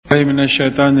من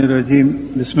الشیطان الرجیم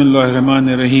بسم اللہ الرحمن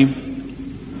الرحیم۔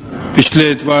 پچھلے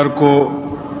اتوار کو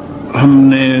ہم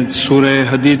نے سورہ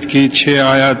حدید کی 6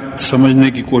 آیات سمجھنے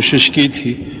کی کوشش کی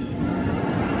تھی۔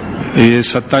 یہ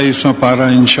 27واں پارہ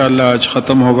انشاءاللہ آج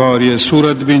ختم ہوگا اور یہ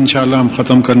سورت بھی انشاءاللہ ہم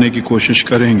ختم کرنے کی کوشش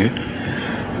کریں گے۔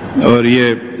 اور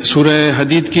یہ سورہ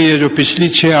حدید کی یہ جو پچھلی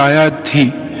 6 آیات تھی،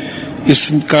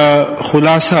 اس کا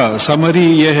خلاصہ سمری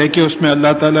یہ ہے کہ اس میں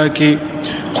اللہ تعالیٰ کی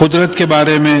قدرت کے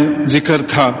بارے میں ذکر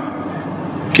تھا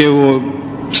کہ وہ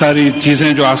ساری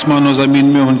چیزیں جو آسمان و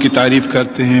زمین میں ان کی تعریف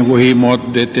کرتے ہیں، وہی موت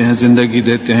دیتے ہیں، زندگی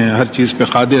دیتے ہیں، ہر چیز پہ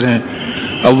قادر ہیں،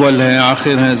 اول ہیں،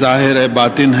 آخر ہیں، ظاہر ہے،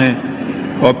 باطن ہیں،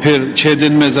 اور پھر 6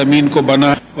 دن میں زمین کو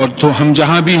بنا، اور تو ہم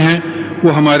جہاں بھی ہیں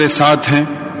وہ ہمارے ساتھ ہیں،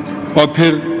 اور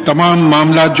پھر تمام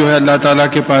معاملات جو ہے اللہ تعالیٰ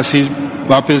کے پاس ہی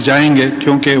واپس جائیں گے،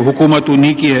 کیونکہ حکومت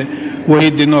انہی کی ہے، وہی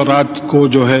دن اور رات کو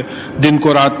جو ہے دن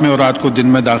کو رات میں اور رات کو دن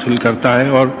میں داخل کرتا ہے،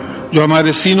 اور جو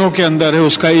ہمارے سینوں کے اندر ہے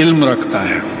اس کا علم رکھتا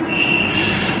ہے۔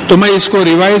 تو میں اس کو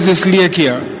ریوائز اس لیے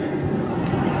کیا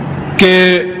کہ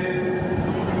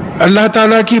اللہ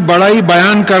تعالیٰ کی بڑائی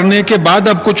بیان کرنے کے بعد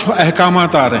اب کچھ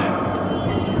احکامات آ رہے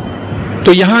ہیں،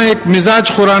 تو یہاں ایک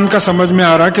مزاج قرآن کا سمجھ میں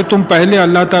آ رہا کہ تم پہلے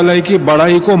اللہ تعالیٰ کی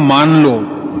بڑائی کو مان لو،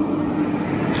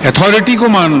 اتھارٹی کو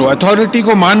مان لو۔ اتھارٹی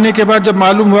کو ماننے کے بعد جب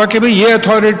معلوم ہوا کہ بھئی یہ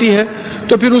اتھارٹی ہے،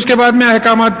 تو پھر اس کے بعد میں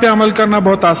احکامات پہ عمل کرنا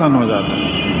بہت آسان ہو جاتا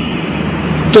ہے۔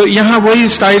 تو یہاں وہی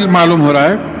سٹائل معلوم ہو رہا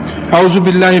ہے۔ اعوذ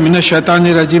باللہ من الشیطان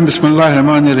الرجیم بسم اللہ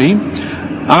الرحمن الرحیم۔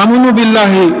 آمنوا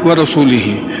باللہ ورسولہ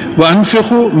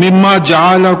وانفقوا مما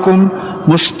جعلکم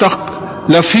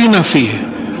مستخلفین فیہ۔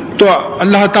 تو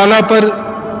اللہ تعالیٰ پر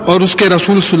اور اس کے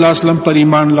رسول صلی اللہ علیہ وسلم پر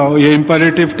ایمان لاؤ، یہ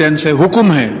امپیریٹو ٹینس ہے،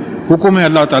 حکم ہے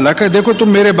اللہ تعالیٰ کا۔ دیکھو تم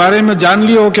میرے بارے میں جان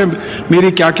لیو کہ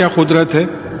میری کیا کیا قدرت ہے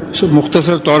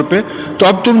مختصر طور پہ، تو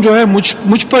اب تم جو ہے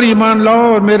مجھ پر ایمان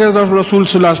لاؤ اور میرے رسول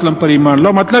صلی اللہ علیہ وسلم پر ایمان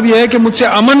لاؤ۔ مطلب یہ ہے کہ مجھ سے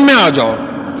امن میں آ جاؤ۔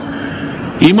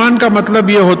 ایمان کا مطلب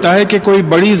یہ ہوتا ہے کہ کوئی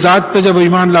بڑی ذات پہ جب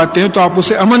ایمان لاتے ہیں تو آپ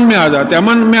اسے امن میں آ جاتے ہیں۔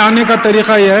 امن میں آنے کا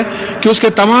طریقہ یہ ہے کہ اس کے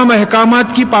تمام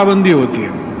احکامات کی پابندی ہوتی ہے،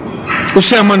 اس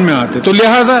سے امن میں آتے۔ تو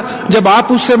لہٰذا جب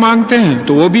آپ اس سے مانگتے ہیں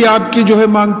تو وہ بھی آپ کی جو ہے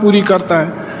مانگ پوری کرتا ہے۔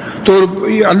 تو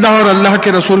اللہ اور اللہ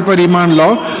کے رسول پر ایمان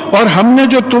لاؤ، اور ہم نے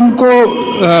جو تم کو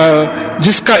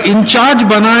جس کا انچارج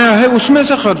بنایا ہے اس میں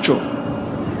سے خرچو۔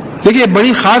 دیکھیے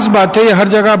بڑی خاص بات ہے، یہ ہر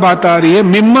جگہ بات آ رہی ہے،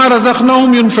 مما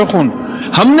رزقناہم ینفقون۔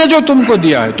 ہم نے جو تم کو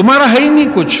دیا ہے، تمہارا ہے ہی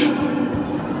نہیں کچھ،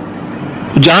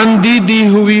 جان دی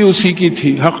ہوئی اسی کی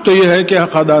تھی، حق تو یہ ہے کہ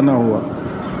حق ادا نہ ہوا۔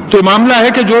 تو معاملہ ہے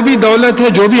کہ جو بھی دولت ہے،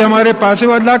 جو بھی ہمارے پاس ہے،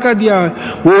 وہ اللہ کا دیا ہے،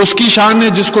 وہ اس کی شان ہے،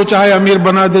 جس کو چاہے امیر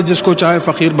بنا دے، جس کو چاہے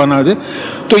فقیر بنا دے۔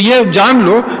 تو یہ جان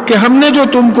لو کہ ہم نے جو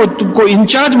تم کو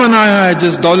انچارج بنایا ہے،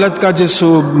 جس دولت کا، جس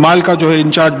مال کا جو ہے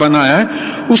انچارج بنایا ہے،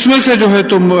 اس میں سے جو ہے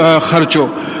تم خرچو۔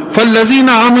 فالذین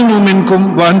آمنوا منکم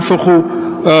وانفقوا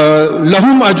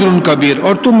لہم اجر کبیر۔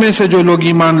 اور تم میں سے جو لوگ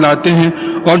ایمان لاتے ہیں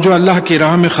اور جو اللہ کی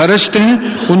راہ میں خرچتے ہیں،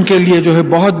 ان کے لیے جو ہے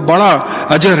بہت بڑا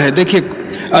اجر ہے۔ دیکھیے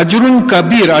اجر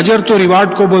کبیر، اجر تو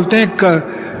ریوارڈ کو بولتے ہیں،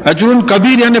 اجر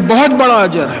کبیر یعنی بہت بڑا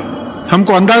اجر ہے۔ ہم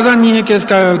کو اندازہ نہیں ہے کہ اس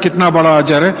کا کتنا بڑا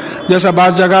اجر ہے۔ جیسا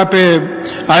بعض جگہ پہ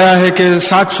آیا ہے کہ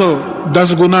 710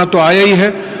 گنا تو آیا ہی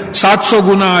ہے، 700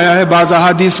 گنا آیا ہے۔ بعض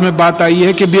احادیث میں بات آئی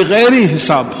ہے کہ بغیر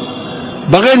حساب،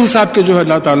 بغیر حساب کے جو ہے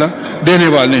اللہ تعالیٰ دینے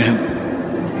والے ہیں۔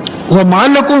 وَمَا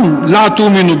لَكُمْ لَا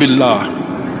تُؤْمِنُوا بِاللَّهِ۔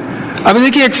 اب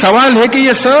دیکھیے ایک سوال ہے کہ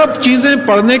یہ سب چیزیں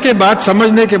پڑھنے کے بعد،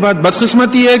 سمجھنے کے بعد،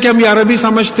 بدقسمتی ہے کہ ہم یہ عربی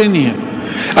سمجھتے نہیں ہیں۔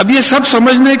 اب یہ سب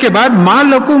سمجھنے کے بعد مَا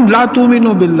لَكُمْ لَا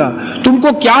تُؤْمِنُوا بِاللَّهِ، تم کو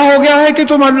کیا ہو گیا ہے کہ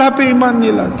تم اللہ پہ ایمان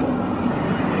نہیں لاتے؟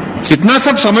 اتنا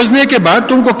سب سمجھنے کے بعد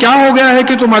تم کو کیا ہو گیا ہے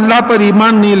کہ تم اللہ پر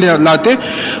ایمان نہیں لاتے؟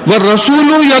 وَالرَّسُولُ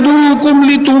يَدْعُوكُمْ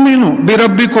لِتُؤْمِنُوا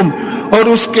بِرَبِّكُمْ، اور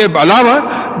اس کے علاوہ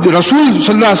رسول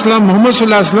صلی اللہ علیہ وسلم، محمد صلی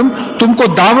اللہ علیہ وسلم تم کو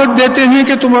دعوت دیتے ہیں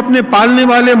کہ تم اپنے پالنے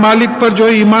والے مالک پر جو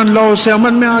ایمان لاؤ، اسے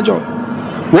امن میں آ جاؤ۔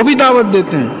 وہ بھی دعوت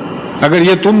دیتے ہیں۔ اگر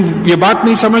تم یہ بات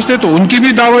نہیں سمجھتے تو ان کی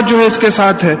بھی دعوت جو ہے اس کے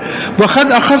ساتھ ہے۔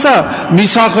 وَقَدْ أَخَذَ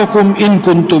مِيثَاقَكُمْ إِن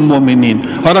كُنتُم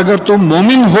مُؤْمِنِينَ، اور اگر تم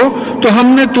مومن ہو تو ہم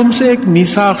نے تم سے ایک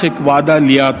میثاق، ایک وعدہ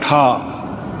لیا تھا۔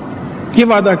 یہ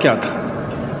وعدہ کیا تھا؟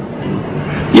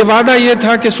 یہ وعدہ یہ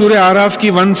تھا کہ سورہ اعراف کی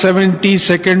 172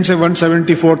 سے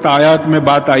 174 آیات میں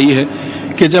بات آئی ہے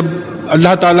کہ جب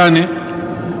اللہ تعالیٰ نے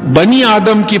بنی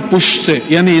آدم کی پشت سے،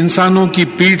 یعنی انسانوں کی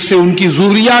پیٹھ سے ان کی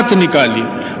ذریات نکالی۔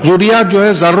 ذریات جو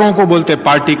ہے ذروں کو بولتے،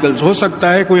 پارٹیکلز، ہو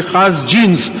سکتا ہے کوئی خاص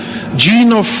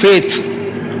جین آف فیتھ،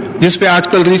 جس پہ آج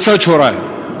کل ریسرچ ہو رہا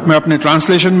ہے۔ میں اپنے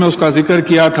ٹرانسلیشن میں اس کا ذکر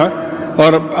کیا تھا،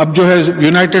 اور اب جو ہے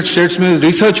یونائٹڈ اسٹیٹس میں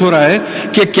ریسرچ ہو رہا ہے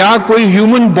کہ کیا کوئی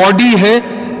ہیومن باڈی ہے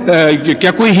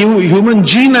کیا کوئی ہیومن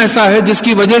جین ایسا ہے جس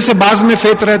کی وجہ سے بعض میں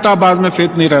فیت رہتا بعض میں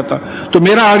فیت نہیں رہتا؟ تو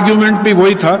میرا آرگیومنٹ بھی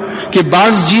وہی تھا کہ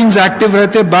بعض جینز ایکٹیو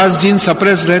رہتے، بعض جینز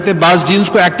سپریس رہتے، بعض جینز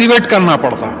کو ایکٹیویٹ کرنا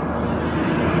پڑتا.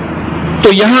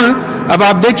 تو یہاں اب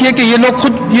آپ دیکھیے کہ یہ لوگ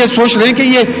خود یہ سوچ رہے ہیں کہ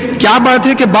یہ کیا بات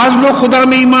ہے کہ بعض لوگ خدا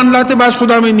میں ایمان لاتے، بعض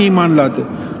خدا میں نہیں ایمان لاتے.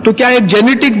 تو کیا ایک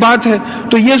جینیٹک بات ہے؟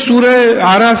 تو یہ سورہ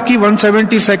اعراف کی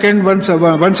 172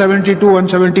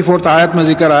 174 آیت میں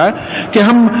ذکر آیا کہ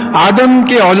ہم آدم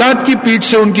کے اولاد کی پیٹھ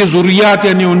سے ان کی ذریات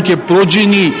یعنی ان کے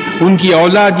پروجینی، ان کی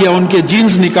اولاد یا ان کے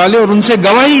جینز نکالے اور ان سے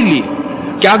گواہی لی.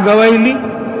 کیا گواہی لی؟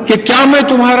 کہ کیا میں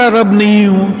تمہارا رب نہیں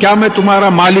ہوں؟ کیا میں تمہارا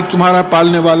مالک، تمہارا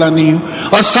پالنے والا نہیں ہوں؟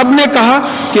 اور سب نے کہا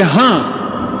کہ ہاں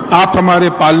آپ ہمارے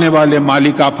پالنے والے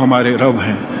مالک، آپ ہمارے رب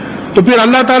ہیں. تو پھر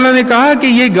اللہ تعالیٰ نے کہا کہ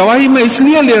یہ گواہی میں اس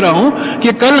لیے لے رہا ہوں کہ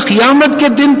کل قیامت کے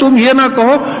دن تم یہ نہ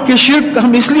کہو کہ شرک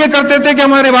ہم اس لیے کرتے تھے کہ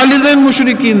ہمارے والدین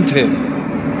مشرکین تھے.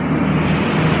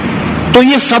 تو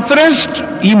یہ سپریسڈ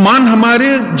ایمان ہمارے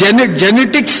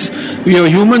جینیٹکس،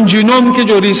 ہیومن جینوم کی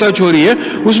جو ریسرچ ہو رہی ہے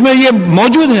اس میں یہ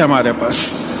موجود ہے ہمارے پاس.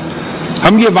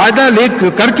 ہم یہ وعدہ لے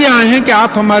کر کے آئے ہیں کہ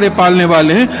آپ ہمارے پالنے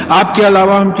والے ہیں، آپ کے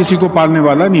علاوہ ہم کسی کو پالنے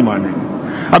والا نہیں مانیں گے.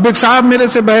 اب ایک صاحب میرے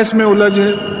سے بحث میں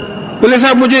الجھے، بولے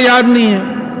صاحب مجھے یاد نہیں ہے.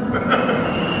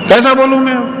 کیسا بولوں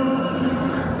میں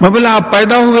بولا آپ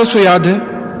پیدا ہوئے سو یاد ہے؟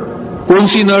 کون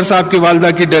سی نرس آپ کی والدہ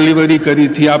کی ڈیلیوری کری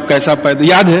تھی؟ آپ کیسا پیدا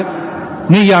یاد ہے؟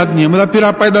 نہیں یاد نہیں ہے. مطلب پھر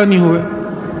آپ پیدا نہیں ہوئے.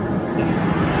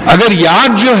 اگر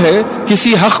یاد جو ہے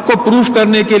کسی حق کو پروف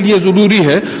کرنے کے لیے ضروری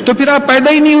ہے تو پھر آپ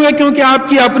پیدا ہی نہیں ہوئے، کیونکہ آپ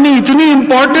کی اپنی اتنی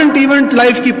امپورٹنٹ ایونٹ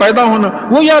لائف کی پیدا ہونا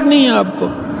وہ یاد نہیں ہے آپ کو.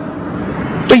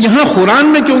 تو یہاں قرآن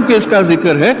میں کیونکہ اس کا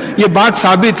ذکر ہے، یہ بات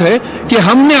ثابت ہے کہ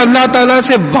ہم نے اللہ تعالیٰ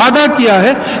سے وعدہ کیا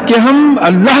ہے کہ ہم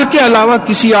اللہ کے علاوہ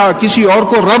کسی اور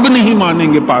کو رب نہیں مانیں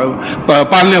گے،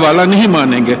 پالنے والا نہیں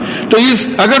مانیں گے. تو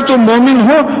اگر تم مومن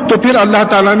ہو تو پھر اللہ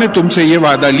تعالیٰ نے تم سے یہ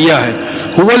وعدہ لیا ہے.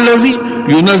 هو الذی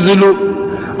ينزل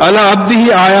على عبده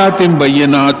آیات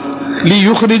بینات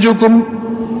لیخرجکم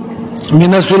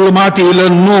من الظلمات الى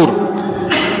النور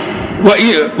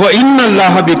وَإِنَّ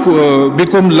اللَّهَ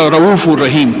بِكُمْ لَرَؤُوفٌ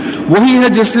رَحِيمٌ. وہی ہے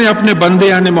جس نے اپنے بندے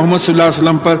یعنی محمد صلی اللہ علیہ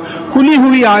وسلم پر کھلی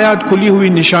ہوئی آیات، کھلی ہوئی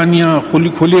نشانیاں،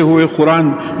 کھلے ہوئے قرآن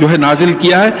جو ہے نازل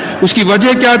کیا ہے. اس کی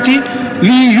وجہ کیا تھی؟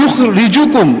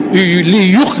 لِيُخْرِجَكُم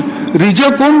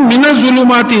مِّنَ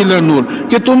الظُّلُمَاتِ إِلَى النُّورِ،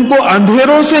 کہ تم کو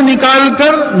اندھیروں سے نکال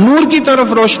کر نور کی طرف،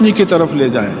 روشنی کی طرف لے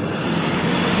جائیں.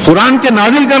 قرآن کے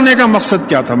نازل کرنے کا مقصد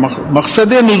کیا تھا؟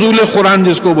 مقصد نزول قرآن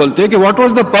جس کو بولتے ہیں کہ what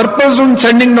was the purpose in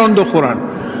sending down the Quran,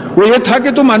 وہ یہ تھا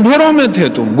کہ تم اندھیروں میں تھے،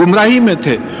 تم گمراہی میں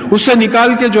تھے، اس سے نکال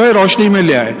کے جو ہے روشنی میں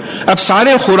لے آئے. اب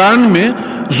سارے قرآن میں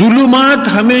ظلمات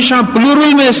ہمیشہ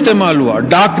پلورل میں استعمال ہوا،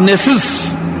 ڈارکنیسز،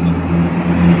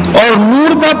 اور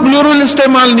نور کا پلورل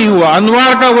استعمال نہیں ہوا.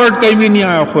 انوار کا ورڈ کہیں بھی نہیں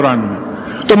آیا قرآن میں.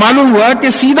 تو معلوم ہوا کہ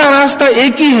سیدھا راستہ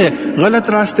ایک ہی ہے، غلط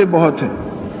راستے بہت ہیں.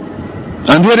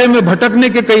 اندھیرے میں بھٹکنے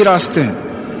کے کئی راستے ہیں.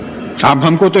 اب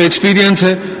ہم کو تو ایکسپیرینس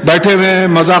ہے، بیٹھے ہوئے ہیں،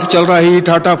 مذاق چل رہا ہے،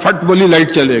 ٹھاٹا پھٹ بولی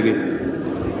لائٹ چلے گئی.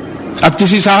 اب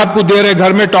کسی صاحب کو دے رہے،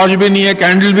 گھر میں ٹارچ بھی نہیں ہے،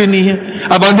 کینڈل بھی نہیں ہے.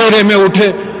 اب اندھیرے میں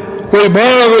اٹھے، کوئی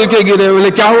بڑا بول کے گرے،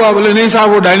 بولے کیا ہوا؟ بولے نہیں صاحب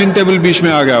وہ ڈائننگ ٹیبل بیچ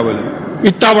میں آ گیا. بولے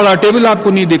اتنا بڑا ٹیبل آپ کو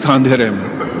نہیں دکھا اندھیرے میں.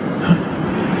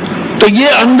 تو یہ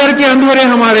اندر کے اندھیرے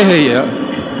ہمارے ہیں یہ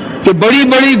کہ بڑی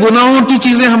بڑی گناہوں کی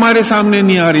چیزیں ہمارے سامنے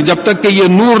نہیں آ رہی جب تک کہ یہ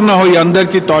نور نہ ہو، یہ اندر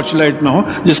کی ٹارچ لائٹ نہ ہو،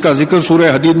 جس کا ذکر سورہ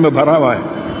حدید میں بھرا ہوا ہے.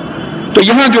 تو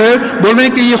یہاں جو ہے بول رہے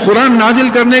ہیں کہ یہ قرآن نازل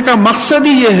کرنے کا مقصد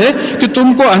ہی یہ ہے کہ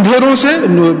تم کو اندھیروں سے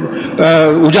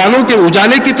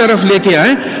اجالے کی طرف لے کے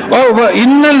آئیں. اور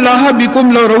وَإِنَّ اللَّهَ بِكُمْ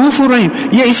لَرَؤُوفٌ رَحِيمٌ،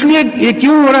 یہ اس لیے یہ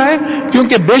کیوں ہو رہا ہے؟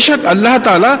 کیونکہ بے شک اللہ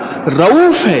تعالیٰ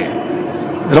رؤوف ہے.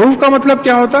 رؤوف کا مطلب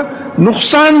کیا ہوتا؟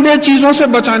 نقصان دہ چیزوں سے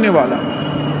بچانے والا.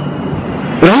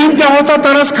 رحیم کیا ہوتا؟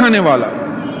 ترس کھانے والا.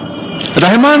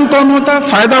 رحمان کون ہوتا؟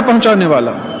 فائدہ پہنچانے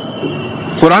والا.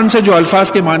 قرآن سے جو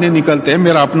الفاظ کے معنی نکلتے ہیں،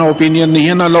 میرا اپنا اوپینین نہیں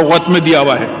ہے، نہ لغت میں دیا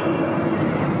ہوا ہے.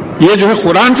 یہ جو ہے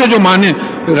قرآن سے جو معنی،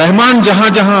 رحمان جہاں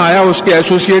جہاں آیا اس کے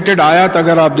ایسوسیٹڈ آیات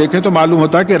اگر آپ دیکھیں تو معلوم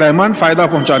ہوتا ہے کہ رحمان فائدہ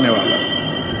پہنچانے والا،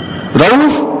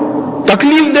 رؤوف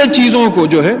تکلیف دہ چیزوں کو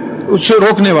جو ہے اس سے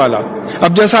روکنے والا.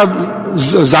 اب جیسا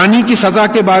زانی کی سزا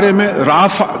کے بارے میں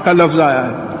راف کا لفظ آیا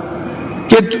ہے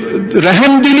کہ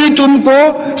رحم دلی تم کو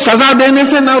سزا دینے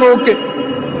سے نہ روکے،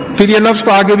 پھر یہ لفظ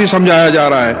کو آگے بھی سمجھایا جا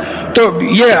رہا ہے. تو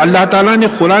یہ اللہ تعالیٰ نے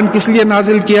قرآن کس لیے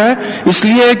نازل کیا ہے؟ اس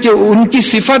لیے کہ ان کی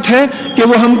صفت ہے کہ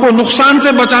وہ ہم کو نقصان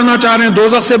سے بچانا چاہ رہے ہیں،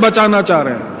 دوزخ سے بچانا چاہ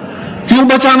رہے ہیں. کیوں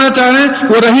بچانا چاہ رہے ہیں؟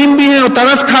 وہ رحیم بھی ہیں اور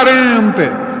ترس کھا رہے ہیں ہم پہ.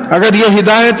 اگر یہ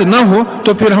ہدایت نہ ہو تو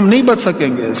پھر ہم نہیں بچ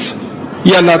سکیں گے اس سے.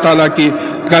 یہ اللہ تعالیٰ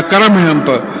کا کرم ہے ہم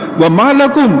پر. وَمَا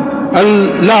لَكُمْ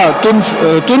أَلَّا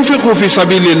تُنْفِقُوا فِي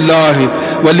سَبِيلِ اللَّهِ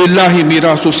وَلِلَّهِ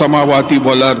مِيرَاثُ السَّمَاوَاتِ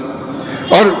وَالْأَرْضِ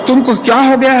اور تم کو کیا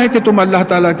ہو گیا ہے کہ تم اللہ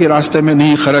تعالیٰ کے راستے میں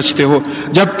نہیں خرچتے ہو،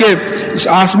 جبکہ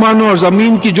آسمانوں اور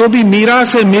زمین کی جو بھی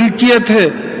میراث ملکیت ہے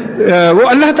وہ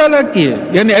اللہ تعالیٰ کی ہے،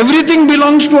 یعنی everything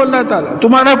belongs to Allah تعالیٰ،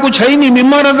 تمہارا کچھ ہے ہی نہیں.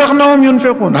 مما رزقناہم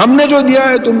ینفقون، ہم نے جو دیا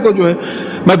ہے تم کو جو ہے.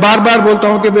 میں بار بار بولتا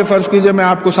ہوں کہ بے فرض کیجئے میں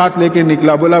آپ کو ساتھ لے کے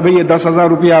نکلا، بولا بھئی یہ 10,000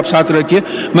 روپیہ آپ ساتھ رکھیے،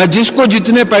 میں جس کو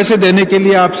جتنے پیسے دینے کے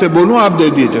لیے آپ سے بولوں آپ دے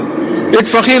دیجئے. ایک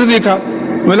فقیر دکھا،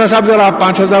 بولا صاحب ذرا آپ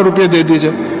 5,000 روپیہ دے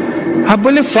دیجئے. آپ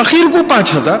بولے فقیر کو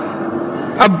 5,000؟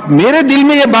 اب میرے دل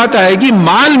میں یہ بات آئے گی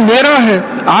مال میرا ہے،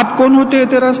 آپ کون ہوتے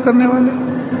اعتراض کرنے والے؟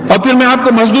 اور پھر میں آپ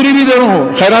کو مزدوری بھی دے رہا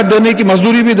ہوں، خیرات دینے کی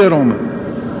مزدوری بھی دے رہا ہوں میں.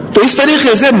 تو اس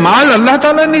طریقے سے مال اللہ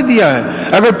تعالیٰ نے دیا ہے.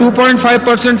 اگر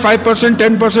 2.5%، 5%،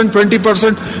 10%،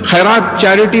 20% خیرات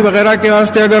چیریٹی وغیرہ کے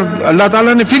واسطے اگر اللہ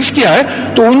تعالیٰ نے فکس کیا ہے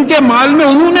تو ان کے مال میں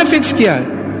انہوں نے فکس کیا ہے.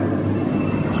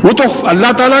 وہ تو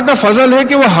اللہ تعالیٰ کا فضل ہے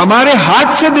کہ وہ ہمارے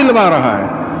ہاتھ سے دلوا رہا ہے،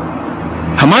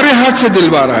 ہمارے ہاتھ سے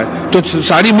دلوا رہا ہے. تو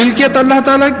ساری ملکیت اللہ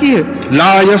تعالیٰ کی ہے.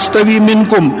 لا یستوی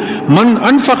منکم من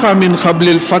انفق من قبل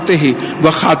الفتح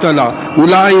وقاتل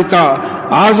اولئک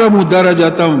اعظم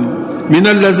درجۃ من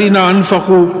الذین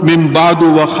انفقوا من بعد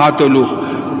وقاتلوا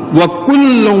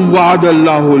وکلا وعد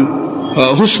اللہ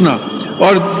الحسنی.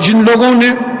 اور جن لوگوں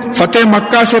نے فتح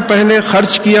مکہ سے پہلے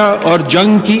خرچ کیا اور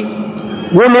جنگ کی،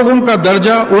 وہ لوگوں کا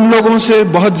درجہ ان لوگوں سے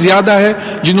بہت زیادہ ہے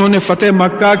جنہوں نے فتح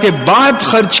مکہ کے بعد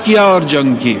خرچ کیا اور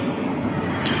جنگ کی.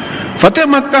 فتح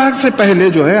مکہ سے پہلے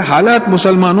جو ہے حالات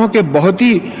مسلمانوں کے بہت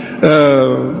ہی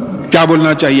کیا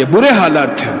بولنا چاہیے برے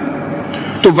حالات تھے.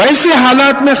 تو ویسے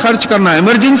حالات میں خرچ کرنا،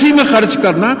 ایمرجنسی میں خرچ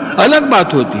کرنا الگ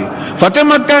بات ہوتی ہے. فتح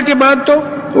مکہ کے بعد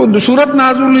تو سورت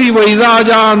نازل ہوئی وَإِذَا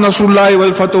جَاءَ نَصْرُ اللَّهِ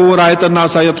وَالْفَتْحُ وَرَأَيْتَ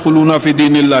النَّاسَ يَدْخُلُونَ فِي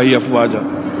دِينِ اللَّهِ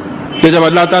أَفْوَاجًا، کہ جب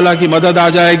اللہ تعالیٰ کی مدد آ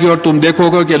جائے گی اور تم دیکھو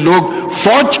گے کہ لوگ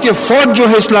فوج جو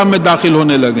ہے اسلام میں داخل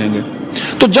ہونے لگیں گے.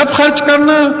 تو جب خرچ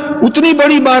کرنا اتنی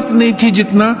بڑی بات نہیں تھی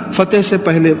جتنا فتح سے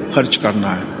پہلے خرچ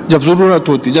کرنا ہے جب ضرورت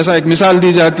ہوتی. جیسا ایک مثال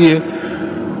دی جاتی ہے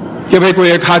کہ بھئی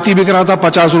کوئی ایک ہاتھی بک رہا تھا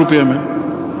 50 روپے میں،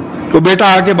 تو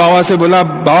بیٹا آ کے بابا سے بولا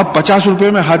بابا 50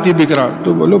 روپے میں ہاتھی بک رہا.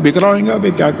 تو بولو بک رہا ہوگا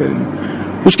بھائی کیا کریں گے.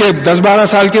 اس کے 10-12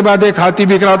 سال کے بعد ایک ہاتھی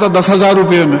بک رہا تھا 10,000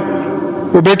 روپے میں.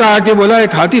 وہ بیٹا آ کے بولا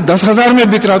ایک ہاتھی 10,000 میں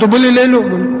بک رہا. تو بولے لے لو.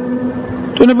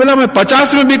 تو نے بولا میں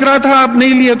 50 میں بک رہا تھا آپ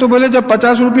نہیں لیے. تو بولے جب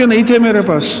 50 روپے نہیں تھے میرے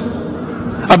پاس،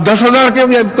 اب 10,000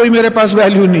 کے کوئی میرے پاس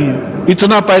ویلیو نہیں ہے.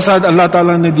 اتنا پیسہ اللہ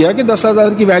تعالیٰ نے دیا کہ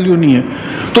 10,000 کی ویلیو نہیں ہے.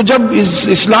 تو جب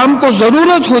اسلام کو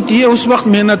ضرورت ہوتی ہے اس وقت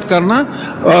محنت کرنا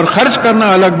اور خرچ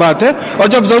کرنا الگ بات ہے، اور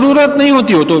جب ضرورت نہیں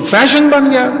ہوتی ہو تو فیشن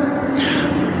بن گیا.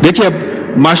 دیکھیے اب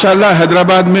ماشاءاللہ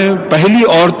حیدرآباد میں پہلی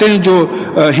عورتیں جو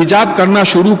حجاب کرنا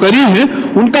شروع کری ہیں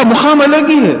ان کا مقام الگ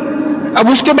ہی ہے.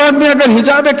 اب اس کے بعد میں اگر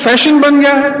حجاب ایک فیشن بن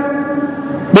گیا ہے،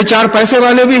 بے چار پیسے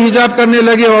والے بھی حجاب کرنے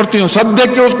لگے، عورتیں سب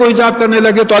دیکھ کے اس کو حجاب کرنے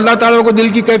لگے، تو اللہ تعالیٰ کو دل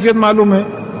کی کیفیت معلوم ہے.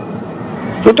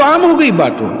 تو عام ہو گئی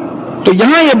بات. تو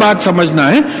یہاں یہ بات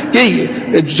سمجھنا ہے کہ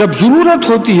جب ضرورت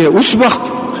ہوتی ہے اس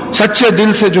وقت سچے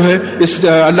دل سے جو ہے اس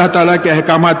اللہ تعالیٰ کے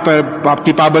احکامات پر آپ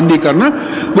کی پابندی کرنا.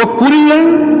 وہ کلن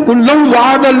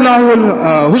وعد اللہ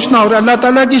الحسنی، اور اللہ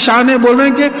تعالیٰ کی شان ہے، بول رہے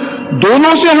ہیں کہ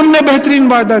دونوں سے ہم نے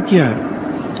بہترین وعدہ کیا ہے.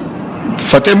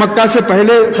 فتح مکہ سے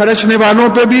پہلے خرچنے والوں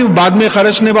پہ بھی، بعد میں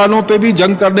خرچنے والوں پہ بھی،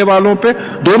 جنگ کرنے والوں پہ،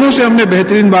 دونوں سے ہم نے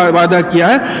بہترین وعدہ کیا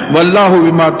ہے. واللہ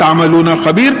بما تعملون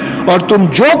خبیر، اور تم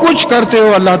جو کچھ کرتے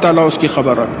ہو اللہ تعالیٰ اس کی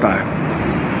خبر رکھتا ہے.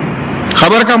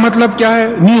 خبر کا مطلب کیا ہے؟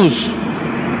 نیوز.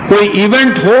 کوئی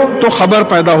ایونٹ ہو تو خبر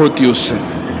پیدا ہوتی ہے اس سے.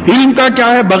 علم کا کیا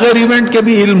ہے؟ بغیر ایونٹ کے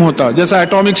بھی علم ہوتا. جیسا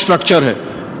ایٹامک سٹرکچر ہے،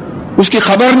 اس کی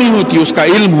خبر نہیں ہوتی، اس کا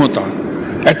علم ہوتا.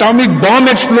 ایٹامک بام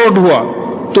ایکسپلوڈ ہوا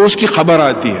تو اس کی خبر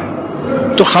آتی ہے.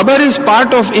 تو خبر از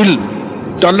پارٹ آف علم.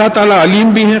 تو اللہ تعالیٰ علیم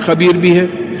بھی ہے، خبیر بھی ہے.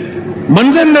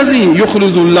 من ذا الذی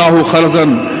یقرض اللہ قرضا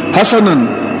حسنا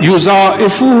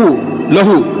یضاعفہ لہ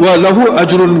ولہ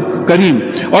اجر کریم،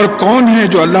 اور کون ہے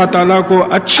جو اللہ تعالیٰ کو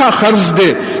اچھا قرض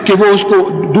دے کہ وہ اس کو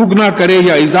دوگنا کرے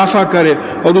یا اضافہ کرے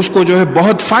اور اس کو جو ہے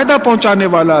بہت فائدہ پہنچانے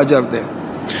والا اجر دے.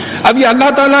 اب یہ اللہ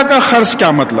تعالیٰ کا قرض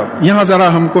کیا مطلب، یہاں ذرا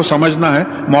ہم کو سمجھنا ہے.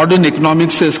 ماڈرن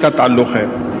اکنامکس سے اس کا تعلق ہے.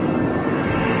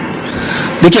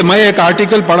 دیکھیے میں ایک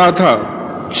آرٹیکل پڑھا تھا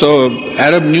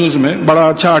عرب نیوز میں، بڑا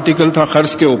اچھا آرٹیکل تھا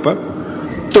قرض کے اوپر.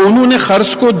 تو انہوں نے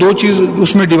قرض کو دو چیز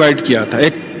اس میں ڈیوائڈ کیا تھا،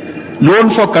 ایک loan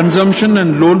for consumption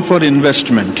and loan for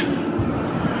investment.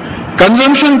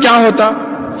 Consumption کیا ہوتا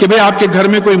کہ بھئی آپ کے گھر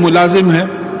میں کوئی ملازم ہے،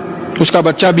 اس کا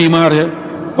بچہ بیمار ہے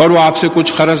اور وہ آپ سے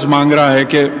کچھ قرض مانگ رہا ہے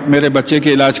کہ میرے بچے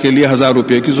کے علاج کے لیے 1,000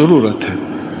 روپے کی ضرورت ہے.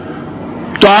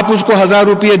 تو آپ اس کو 1,000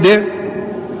 روپے دے،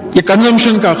 یہ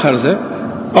کنزمپشن کا قرض ہے.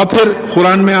 اور پھر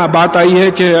قرآن میں بات آئی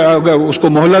ہے کہ اگر اس کو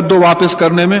مہلت دو واپس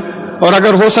کرنے میں، اور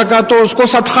اگر ہو سکا تو اس کو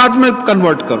صدقات میں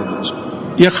کنورٹ کر دو.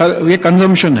 یہ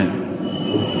کنزمپشن ہے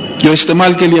جو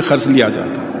استعمال کے لیے قرض لیا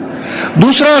جاتا ہے.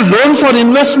 دوسرا لون فار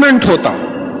انویسٹمنٹ ہوتا.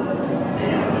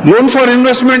 لون فار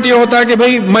انویسٹمنٹ یہ ہوتا ہے کہ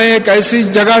بھئی میں ایک ایسی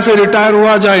جگہ سے ریٹائر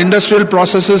ہوا جہاں انڈسٹریل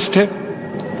پروسیسز تھے,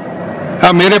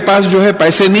 میرے پاس جو ہے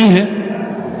پیسے نہیں ہیں,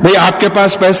 بھئی آپ کے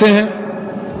پاس پیسے ہیں,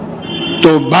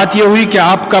 تو بات یہ ہوئی کہ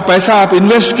آپ کا پیسہ آپ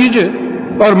انویسٹ کیجئے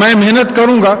اور میں محنت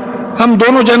کروں گا, ہم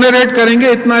دونوں جنریٹ کریں گے,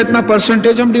 اتنا اتنا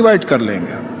پرسنٹیج ہم ڈیوائڈ کر لیں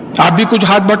گے, آپ بھی کچھ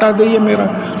ہاتھ بٹا دئیے میرا,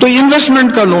 تو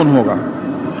انویسٹمنٹ کا لون ہوگا.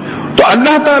 تو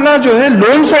اللہ تعالیٰ جو ہے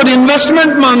لون فار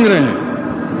انویسٹمنٹ مانگ رہے ہیں,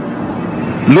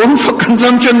 لون فار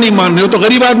کنزمپشن نہیں مانگ رہے. تو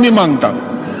غریب آدمی مانگتا,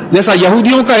 جیسا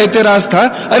یہودیوں کا اعتراض تھا,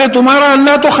 ارے تمہارا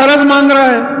اللہ تو قرض مانگ رہا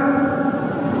ہے.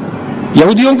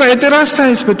 یہودیوں کا اعتراض تھا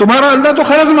اس پہ, تمہارا اللہ تو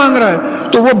قرض مانگ رہا ہے.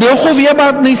 تو وہ بیوقوف یہ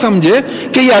بات نہیں سمجھے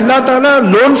کہ یہ اللہ تعالیٰ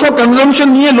لون فار کنزمپشن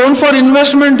نہیں ہے, لون فار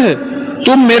انویسٹمنٹ ہے.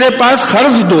 تم میرے پاس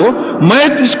قرض دو, میں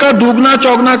اس کا دوگنا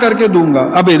چوگنا کر کے دوں گا.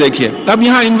 اب یہ دیکھیے, اب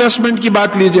یہاں انویسٹمنٹ کی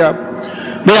بات لیجیے آپ.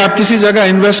 بھئی آپ کسی جگہ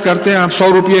انویسٹ کرتے ہیں, آپ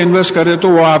 100 روپے انویسٹ کریں تو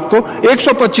وہ آپ کو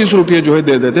 125 روپے جو ہے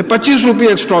دے دیتے, 25 روپے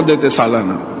ایکسٹرا دیتے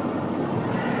سالانہ.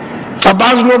 اب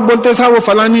بعض لوگ بولتے صاحب وہ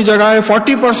فلانی جگہ ہے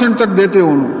 40% تک دیتے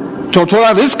انہوں, تو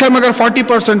تھوڑا رسک ہے مگر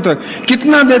 40% تک.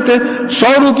 کتنا دیتے؟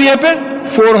 100 روپے پہ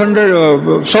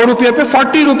 100 روپے پہ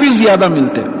 40 روپیز زیادہ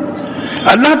ملتے.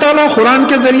 اللہ تعالیٰ قرآن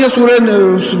کے ذریعے سورہ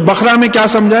بقرہ میں کیا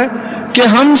سمجھائے کہ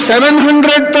ہم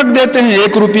 700 تک دیتے ہیں,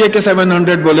 1 روپے کے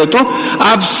 700 بولے تو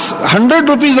آپ 100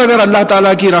 روپیز اگر اللہ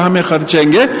تعالیٰ کی راہ میں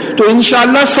خرچیں گے تو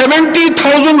انشاءاللہ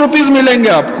 70,000 روپیز ملیں گے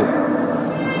آپ کو.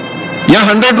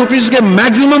 یہاں 100 روپیز کے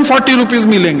میکسیمم 40 روپیز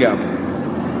ملیں گے آپ کو,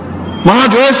 وہاں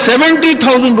جو ہے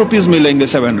 70,000 روپیز ملیں گے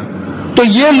 700. تو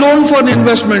یہ لون فار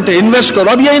انویسٹمنٹ ہے, انویسٹ کرو.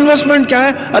 اب یہ انویسٹمنٹ کیا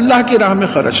ہے؟ اللہ کی راہ میں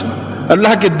خرچنا,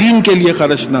 اللہ کے دین کے لیے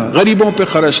خرچنا, غریبوں پہ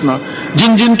خرچنا,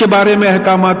 جن جن کے بارے میں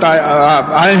احکامات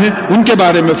آئے ہیں ان کے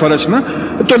بارے میں خرچنا.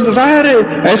 تو ظاہر ہے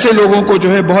ایسے لوگوں کو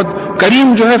جو ہے بہت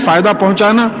کریم جو ہے فائدہ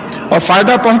پہنچانا, اور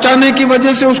فائدہ پہنچانے کی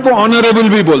وجہ سے اس کو آنریبل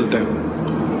بھی بولتے ہیں.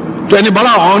 تو یعنی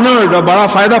بڑا آنرڈ اور بڑا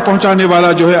فائدہ پہنچانے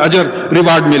والا جو ہے اجر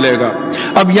ریوارڈ ملے گا.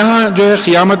 اب یہاں جو ہے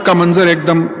قیامت کا منظر ایک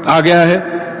دم آ گیا ہے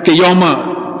کہ یوم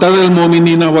تر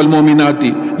المومنین والمومنات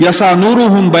یسعی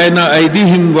نورہم بین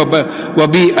ایدیہم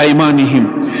وبایمانہم.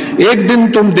 ایک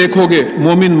دن تم دیکھو گے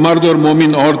مومن مرد اور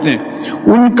مومن عورتیں,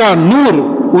 ان کا نور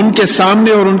ان کے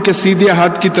سامنے اور ان کے سیدھے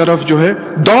ہاتھ کی طرف جو ہے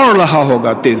دوڑ رہا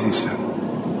ہوگا تیزی سے.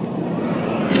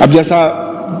 اب جیسا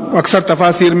اکثر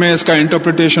تفاسیر میں اس کا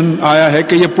انٹرپریٹیشن آیا ہے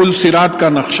کہ یہ پل صراط کا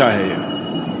نقشہ ہے,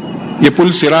 یہ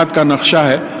پل صراط کا نقشہ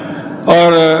ہے.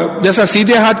 اور جیسا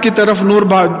سیدھے ہاتھ کی طرف نور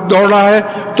دوڑ رہا ہے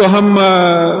تو ہم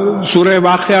سورہ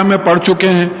واقعہ میں پڑھ چکے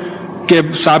ہیں کہ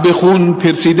سابقون,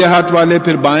 پھر سیدھے ہاتھ والے,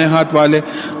 پھر بائیں ہاتھ والے.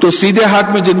 تو سیدھے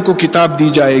ہاتھ میں جن کو کتاب دی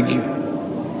جائے گی,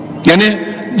 یعنی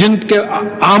جن کے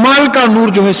اعمال کا نور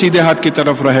جو ہے سیدھے ہاتھ کی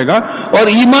طرف رہے گا, اور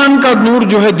ایمان کا نور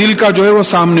جو ہے دل کا جو ہے وہ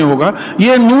سامنے ہوگا,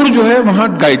 یہ نور جو ہے وہاں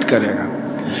گائیڈ کرے گا.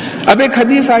 اب ایک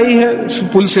حدیث آئی ہے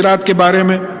پل صراط کے بارے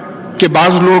میں کہ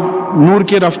بعض لوگ نور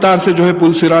کی رفتار سے جو ہے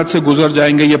پل صراط سے گزر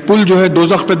جائیں گے, یہ پل جو ہے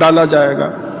دوزخ پہ ڈالا جائے گا.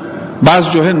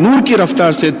 بعض جو ہے نور کی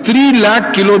رفتار سے 3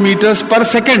 لاکھ کلومیٹرز پر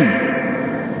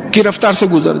سیکنڈ کی رفتار سے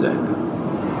گزر جائیں گے.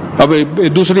 اب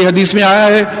دوسری حدیث میں آیا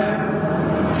ہے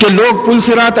کہ لوگ پل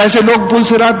صراط, ایسے لوگ پل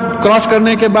صراط کراس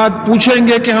کرنے کے بعد پوچھیں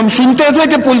گے کہ ہم سنتے تھے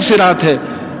کہ پل صراط ہے,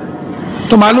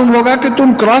 تو معلوم ہوگا کہ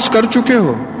تم کراس کر چکے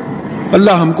ہو.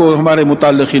 اللہ ہم کو, ہمارے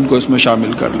متعلقین کو اس میں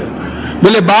شامل کر لے.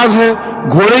 بولے بعض ہے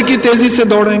گھوڑے کی تیزی سے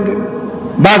دوڑیں گے,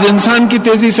 بعض انسان کی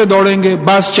تیزی سے دوڑیں گے,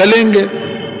 بعض چلیں گے,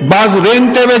 بعض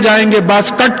رینگتے ہوئے جائیں گے,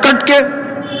 بعض کٹ کٹ کے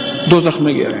دوزخ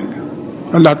میں گریں گے.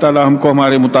 اللہ تعالی ہم کو,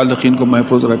 ہمارے متعلقین کو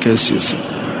محفوظ رکھے اس چیز سے.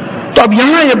 تو اب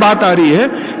یہاں یہ بات آ رہی ہے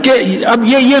کہ اب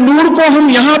یہ نور کو ہم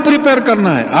یہاں پریپئر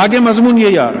کرنا ہے. آگے مضمون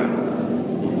یہی آ رہا ہے,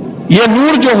 یہ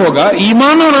نور جو ہوگا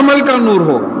ایمان اور عمل کا نور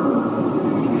ہوگا.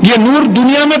 یہ نور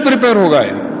دنیا میں پریپئر ہوگا,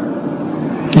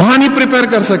 وہاں نہیں پریپئر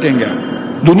کر سکیں گے,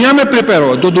 دنیا میں پریپئر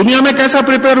ہوگا. تو دنیا میں کیسا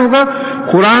پریپئر ہوگا؟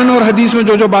 قرآن اور حدیث میں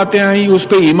جو باتیں آئیں اس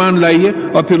پہ ایمان لائیے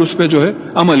اور پھر اس پہ جو ہے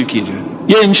عمل کیجیے,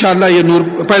 یہ انشاءاللہ یہ نور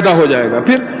پیدا ہو جائے گا.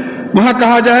 پھر وہاں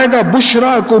کہا جائے گا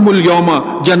بشراکم الیوم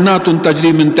جنات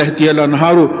تجری من تحتها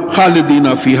الانہار خالدین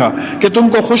فیہا, کہ تم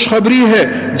کو خوشخبری ہے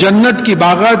جنت کی,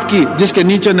 باغات کی, جس کے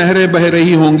نیچے نہریں بہ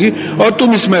رہی ہوں گی اور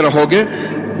تم اس میں رہو گے.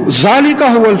 ذالک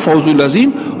هو الفوز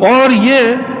العظیم, اور یہ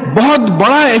بہت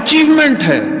بڑا اچیومنٹ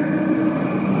ہے.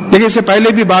 لیکن اس سے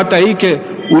پہلے بھی بات آئی کہ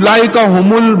اولئک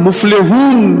هم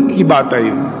المفلحون کی بات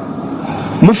آئی.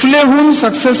 مفلحون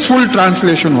سکسیسفل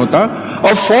ٹرانسلیشن ہوتا,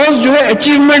 اور فوز جو ہے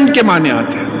اچیومنٹ کے معنی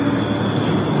آتے ہیں.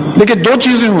 لیکن دو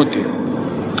چیزیں ہوتی ہیں,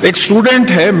 ایک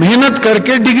اسٹوڈنٹ ہے محنت کر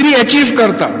کے ڈگری اچیو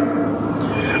کرتا,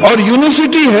 اور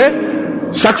یونیورسٹی ہے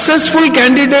سکسیسفل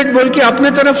کینڈیڈیٹ بول کے اپنے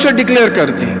طرف سے ڈکلیئر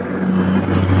کرتی.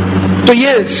 تو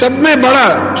یہ سب میں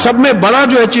بڑا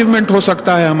جو اچیومنٹ ہو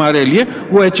سکتا ہے ہمارے لیے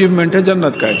وہ اچیومنٹ ہے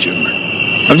جنت کا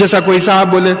اچیومنٹ. اب جیسا کوئی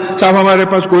صاحب بولے صاحب ہمارے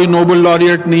پاس کوئی نوبل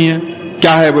لاریٹ نہیں ہے,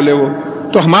 کیا ہے بولے وہ,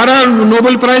 تو ہمارا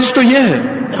نوبل پرائز تو یہ ہے,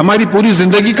 ہماری پوری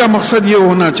زندگی کا مقصد یہ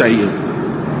ہونا چاہیے.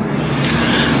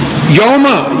 یوم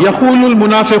یقول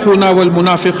المنافقون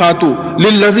والمنافقات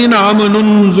للذین آمنوا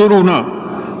انظرونا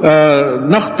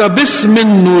نقتبس من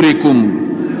نورکم.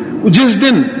 جس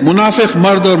دن منافق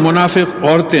مرد اور منافق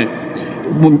عورتیں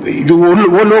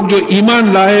وہ لوگ جو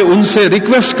ایمان لائے ان سے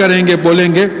ریکویسٹ کریں گے,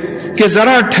 بولیں گے کہ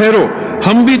ذرا ٹھہرو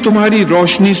ہم بھی تمہاری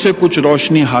روشنی سے کچھ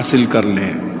روشنی حاصل کر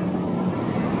لیں.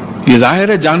 یہ ظاہر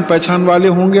ہے جان پہچان والے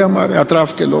ہوں گے ہمارے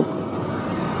اطراف کے لوگ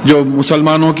جو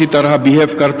مسلمانوں کی طرح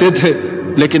بیہیو کرتے تھے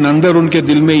لیکن اندر ان کے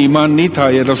دل میں ایمان نہیں تھا.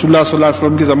 یہ رسول اللہ صلی اللہ علیہ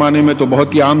وسلم کے زمانے میں تو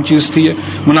بہت ہی عام چیز تھی یہ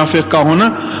منافق کا ہونا.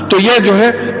 تو یہ جو ہے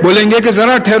بولیں گے کہ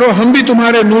ذرا ٹھہرو ہم بھی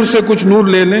تمہارے نور سے کچھ نور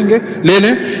لے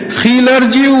لیں. قیل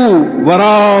ارجعوا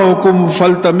وراءکم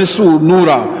فالتمسوا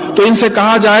نورا. تو ان سے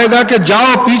کہا جائے گا کہ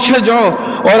جاؤ پیچھے جاؤ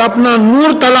اور اپنا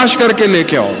نور تلاش کر کے لے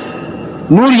کے آؤ.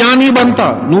 نور یہاں نہیں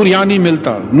بنتا, نور یہاں نہیں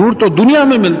ملتا, نور تو دنیا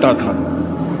میں ملتا تھا,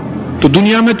 تو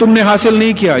دنیا میں تم نے حاصل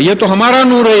نہیں کیا. یہ تو ہمارا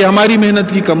نور ہے, یہ ہماری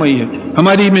محنت کی کمائی ہے,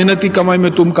 ہماری محنت کی کمائی میں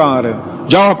تم کہاں آ رہے ہو,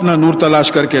 جاؤ اپنا نور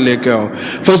تلاش کر کے لے کے آؤ.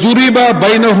 فضرب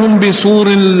بینہم بسور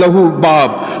لہ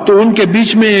باب. تو ان کے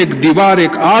بیچ میں ایک دیوار,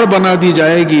 ایک آڑ بنا دی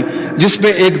جائے گی جس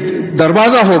پہ ایک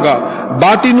دروازہ ہوگا.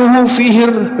 باطنہ فیہ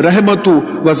الرحمۃ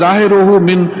وظاہرہ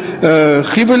من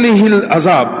قبلہ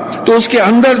العذاب. تو اس کے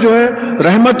اندر جو ہے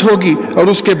رحمت ہوگی اور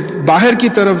اس کے باہر کی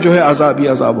طرف جو ہے عذاب ہی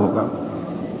عذاب ہوگا.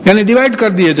 یعنی ڈیوائیڈ کر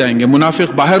دیے جائیں گے,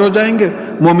 منافق باہر ہو جائیں گے,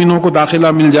 مومنوں کو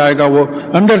داخلہ مل جائے گا, وہ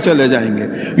اندر چلے جائیں گے.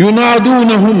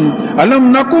 ینادونہم الم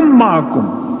نکم معکم.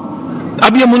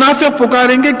 اب یہ منافق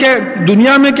پکاریں گے کہ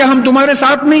دنیا میں کیا ہم تمہارے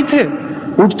ساتھ نہیں تھے,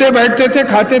 اٹھتے بیٹھتے تھے,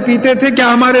 کھاتے پیتے تھے, کیا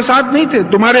ہمارے ساتھ نہیں تھے,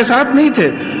 تمہارے ساتھ نہیں تھے.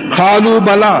 قالوا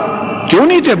بلا, کیوں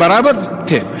نہیں تھے, برابر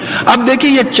تھے. اب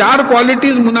دیکھیے یہ 4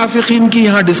 کوالٹیز منافقین کی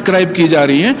یہاں ڈسکرائب کی جا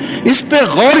رہی ہیں. اس پہ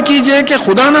غور کیجئے کہ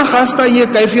خدا نہ خواستہ یہ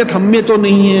کیفیت ہم میں تو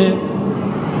نہیں ہے,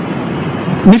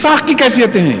 نفاق کی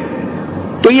کیفیتیں ہیں.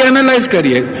 تو یہ انالائز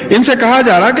کریے. ان سے کہا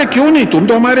جا رہا کہ کیوں نہیں, تم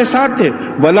تو ہمارے ساتھ تھے.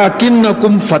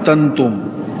 وَلَكِنَّكُمْ فَتَنْتُمْ,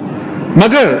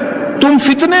 مگر تم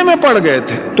فتنے میں پڑ گئے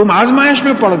تھے, تم آزمائش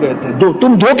میں پڑ گئے تھے,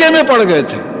 تم دھوکے میں پڑ گئے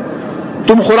تھے,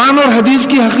 تم قرآن اور حدیث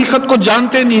کی حقیقت کو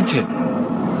جانتے نہیں تھے,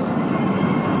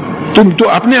 تم تو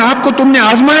اپنے آپ کو تم نے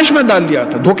آزمائش میں ڈال لیا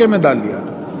تھا, دھوکے میں ڈال لیا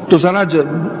تھا. تو ذرا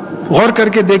غور کر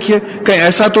کے دیکھیے کہ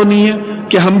ایسا تو نہیں ہے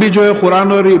کہ ہم بھی جو ہے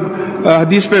قرآن اور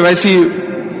حدیث پہ ویسی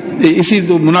اسی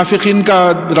منافقین کا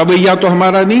رویہ تو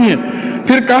ہمارا نہیں ہے.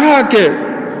 پھر کہا کہ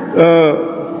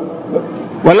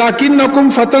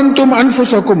وَلَكِنَّكُمْ فَتَنْتُمْ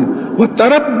أَنفُسَكُمْ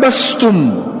وَتَرَبَّصْتُمْ,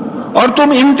 اور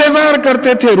تم انتظار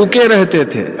کرتے تھے, رکے رہتے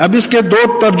تھے. اب اس کے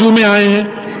 2 ترجمے آئے ہیں.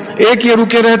 ایک یہ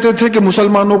رکے رہتے تھے کہ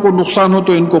مسلمانوں کو نقصان ہو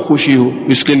تو ان کو خوشی ہو,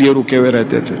 اس کے لیے رکے ہوئے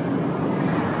رہتے تھے.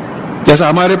 جیسا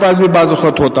ہمارے پاس بھی بعض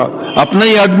وقت ہوتا, اپنا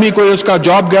ہی آدمی کوئی اس کا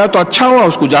جاب گیا تو اچھا ہوا,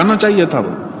 اس کو جانا چاہیے تھا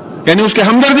وہ, یعنی اس کے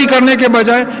ہمدردی کرنے کے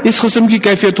بجائے اس قسم کی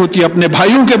کیفیت ہوتی ہے. اپنے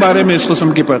بھائیوں کے بارے میں اس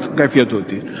قسم کی کیفیت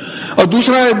ہوتی ہے. اور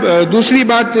دوسری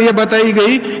بات یہ بتائی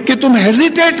گئی کہ تم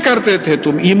ہیزیٹیٹ کرتے تھے,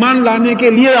 تم ایمان لانے کے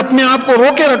لیے اپنے آپ کو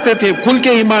روکے رکھتے تھے, کھل کے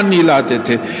ایمان نہیں لاتے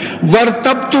تھے.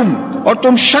 ورتبتم, اور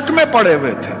تم شک میں پڑے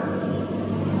ہوئے تھے.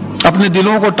 اپنے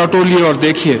دلوں کو ٹٹولیے اور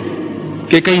دیکھیے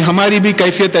کہ کہیں ہماری بھی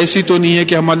کیفیت ایسی تو نہیں ہے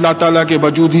کہ ہم اللہ تعالیٰ کے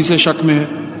وجود ہی سے شک میں ہیں,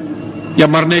 یا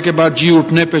مرنے کے بعد جی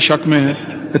اٹھنے پہ شک میں ہیں,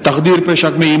 تقدیر پہ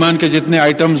شک میں, ایمان کے جتنے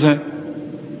آئٹمز ہیں.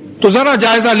 تو ذرا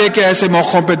جائزہ لے کے ایسے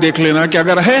موقعوں پہ دیکھ لینا کہ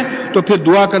اگر ہے تو پھر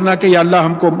دعا کرنا کہ یا اللہ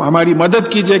ہم کو ہماری مدد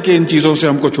کیجئے کہ ان چیزوں سے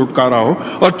ہم کو چھٹکارا ہو.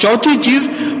 اور چوتھی چیز,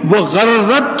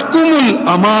 وَغَرَّتْكُمُ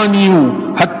الْأَمَانِيُّ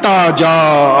حَتَّى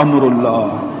جَاءَ أَمْرُ اللَّهِ,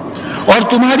 اور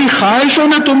تمہاری خواہشوں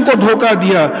نے تم کو دھوکہ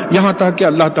دیا یہاں تک کہ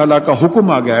اللہ تعالیٰ کا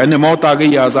حکم آ گیا, یعنی موت آ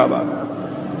گئی, عذاب آ گیا.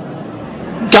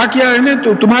 کیا کیا ہے تو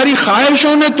تمہاری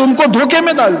خواہشوں نے تم کو دھوکے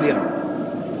میں ڈال دیا.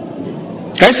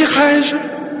 کیسی خواہش ہے؟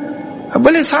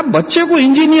 بولے صاحب بچے کو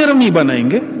انجینئر نہیں بنائیں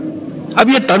گے, اب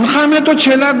یہ تنخواہ میں تو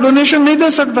 6 لاکھ ڈونیشن نہیں دے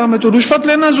سکتا, ہمیں تو رشوت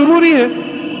لینا ضروری ہے.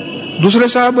 دوسرے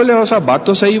صاحب بولے صاحب بات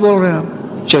تو صحیح بول رہے ہیں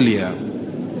آپ, چلیے آپ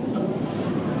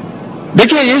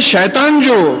دیکھیے یہ شیطان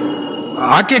جو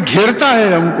آ کے گھیرتا ہے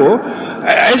ہم کو,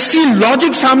 ایسی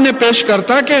لاجک سامنے پیش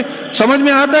کرتا کہ سمجھ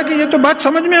میں آتا کہ یہ تو بات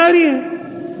سمجھ میں آ رہی ہے,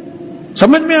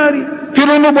 سمجھ میں آ رہی. پھر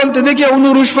انہوں بولتے دیکھیے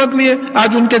انہوں رشوت لیے,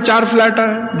 آج ان کے 4 فلیٹ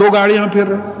آئے, 2 گاڑیاں پھر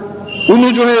رہے,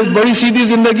 انہوں جو ہے بڑی سیدھی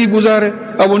زندگی گزارے.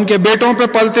 اب ان کے بیٹوں پہ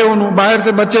پلتے, انہوں باہر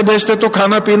سے بچے بھیجتے تو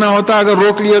کھانا پینا ہوتا, اگر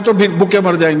روک لیے تو بھوکے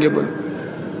مر جائیں گے بولے.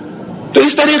 تو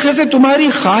اس طریقے سے تمہاری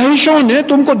خواہشوں نے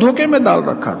تم کو دھوکے میں ڈال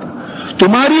رکھا تھا.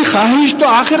 تمہاری خواہش تو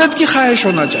آخرت کی خواہش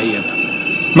ہونا چاہیے تھا,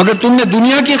 مگر تم نے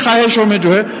دنیا کی خواہشوں میں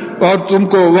جو ہے اور تم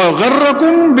کو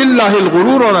وغرکم باللہ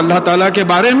الغرور، اور اللہ تعالیٰ کے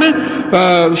بارے میں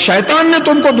شیطان نے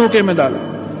تم کو دھوکے میں ڈالا۔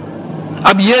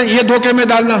 اب یہ دھوکے میں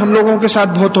ڈالنا ہم لوگوں کے ساتھ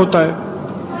بہت ہوتا ہے۔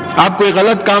 آپ کوئی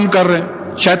غلط کام کر رہے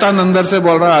ہیں، شیطان اندر سے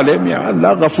بول رہا ہے عالم یا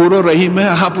اللہ غفور و رحیم ہے،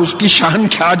 آپ اس کی شان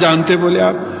کیا جانتے، بولے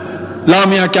آپ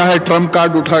لام یا کیا ہے، ٹرمپ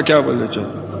کارڈ اٹھا کیا، بولے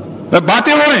چل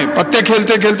باتیں ہو رہے ہیں، پتے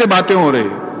کھیلتے کھیلتے باتیں ہو رہی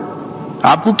ہیں،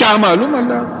 آپ کو کیا معلوم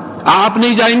اللہ، آپ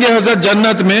نہیں جائیں گے حضرت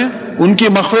جنت میں، ان کی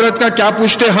مغفرت کا کیا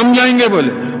پوچھتے، ہم جائیں گے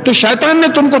بولے۔ تو شیطان نے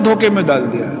تم کو دھوکے میں ڈال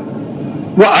دیا ہے،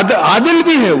 وہ عادل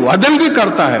بھی ہے، وہ عدل بھی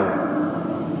کرتا ہے وہ۔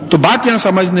 تو بات یہاں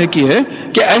سمجھنے کی ہے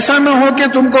کہ ایسا نہ ہو کہ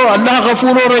تم کو اللہ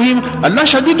غفور و رحیم، اللہ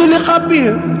شدید العقاب بھی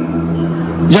ہے،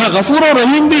 جہاں غفور و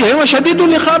رحیم بھی ہے وہ شدید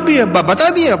العقاب بھی ہے، بتا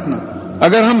دیے اپنا۔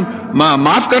 اگر ہم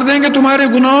معاف کر دیں گے تمہارے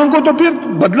گناہوں کو تو پھر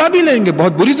بدلہ بھی لیں گے،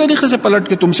 بہت بری طریقے سے پلٹ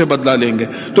کے تم سے بدلہ لیں گے۔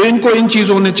 تو ان کو ان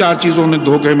چیزوں نے، چار چیزوں نے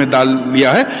دھوکے میں ڈال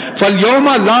لیا ہے۔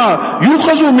 فَالْيَوْمَ لَا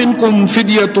يُؤْخَذُ مِنْكُمْ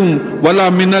فِدْيَةٌ وَلَا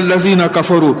مِنَ الَّذِينَ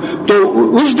كَفَرُوا،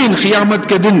 تو اس دن، قیامت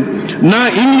کے دن، نہ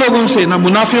ان لوگوں سے، نہ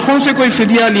منافقوں سے کوئی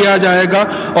فدیہ لیا جائے گا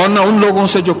اور نہ ان لوگوں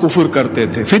سے جو کفر کرتے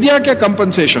تھے۔ فدیہ کیا؟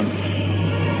 کمپنسیشن،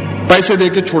 پیسے دے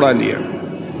کے چھڑا لیا،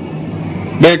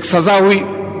 ایک سزا ہوئی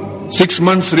 6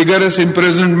 months ریگرس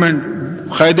امپریزنمنٹ،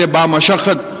 قید با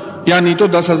مشقت، یا نہیں تو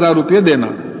 10,000 روپے دینا،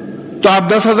 تو آپ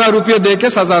 10,000 روپے دے کے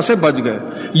سزا سے بچ گئے۔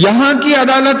 یہاں کی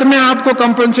عدالت میں آپ کو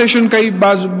کمپنسیشن کئی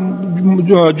بعض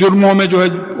جرموں میں جو ہے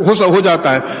ہو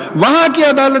جاتا ہے، وہاں کی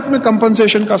عدالت میں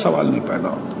کمپنسیشن کا سوال نہیں پیدا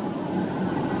ہوتا،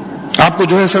 آپ کو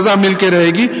جو ہے سزا مل کے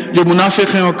رہے گی۔ جو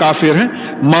منافق ہیں اور کافر ہیں،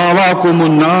 ماواکم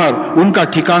النار، ان کا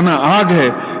ٹھکانہ آگ ہے،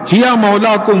 ہیا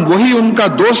مولاکم، وہی ان کا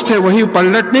دوست ہے، وہی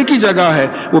پلٹنے کی جگہ ہے،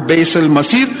 وہ بئس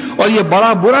المصیر، اور یہ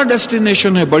بڑا برا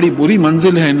ڈیسٹینیشن ہے، بڑی بری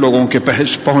منزل ہے ان لوگوں کے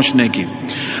پہنچنے کی۔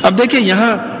 اب دیکھیں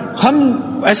یہاں ہم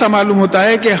ایسا معلوم ہوتا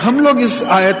ہے کہ ہم لوگ اس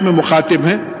آیت میں مخاطب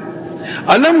ہیں،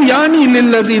 الم یعنی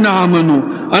للذین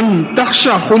آمنوا ان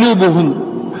تخشع قلوبہم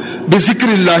بذکر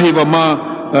اللہ وما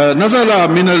نزل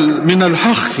من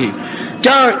الحق،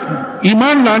 کیا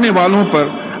ایمان لانے والوں پر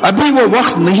ابھی وہ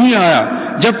وقت نہیں آیا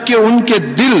جبکہ ان کے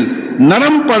دل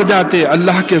نرم پڑ جاتے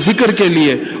اللہ کے ذکر کے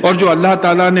لیے اور جو اللہ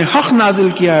تعالیٰ نے حق نازل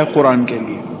کیا ہے قرآن کے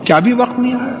لیے؟ کیا ابھی وقت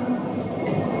نہیں آیا؟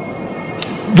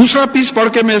 دوسرا پیس پڑھ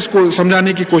کے میں اس کو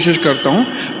سمجھانے کی کوشش کرتا ہوں۔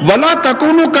 وَلَا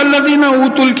تَكُونُوا كَالَّذِينَ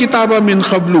أُوتُوا الْكِتَابَ مِنْ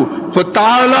قَبْلُ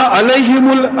فَطَالَ عَلَيْهِمُ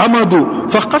الْأَمَدُ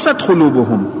فَقَسَتْ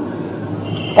قُلُوبُهُمْ،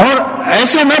 اور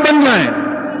ایسے نہ بن جائیں،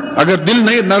 اگر دل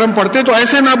نہیں نرم پڑتے تو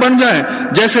ایسے نہ بن جائیں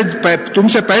جیسے تم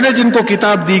سے پہلے جن کو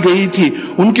کتاب دی گئی تھی،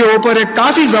 ان کے اوپر ایک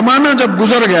کافی زمانہ جب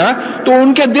گزر گیا تو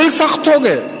ان کے دل سخت ہو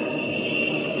گئے۔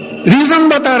 ریزن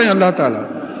بتا رہے ہیں اللہ تعالیٰ،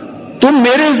 تم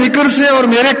میرے ذکر سے اور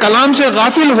میرے کلام سے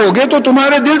غافل ہوگے تو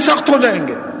تمہارے دل سخت ہو جائیں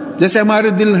گے، جیسے ہمارے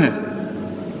دل ہیں،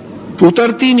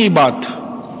 اترتی نہیں بات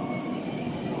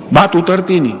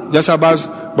اترتی نہیں۔ جیسا بعض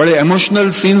بڑے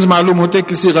ایموشنل سینز معلوم ہوتے،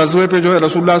 کسی غزوے پہ جو ہے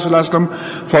رسول اللہ صلی اللہ علیہ وسلم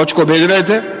فوج کو بھیج رہے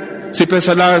تھے، سپہ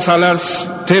سالار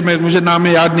تھے، مجھے نام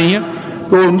یاد نہیں ہے،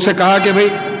 تو ان سے کہا کہ بھئی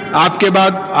آپ کے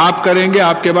بعد آپ کریں گے،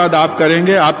 آپ کے بعد آپ کریں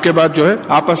گے، آپ کے بعد جو ہے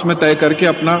آپس میں طے کر کے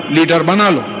اپنا لیڈر بنا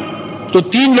لو۔ تو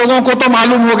 3 لوگوں کو تو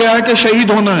معلوم ہو گیا ہے کہ شہید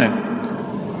ہونا ہے۔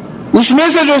 اس میں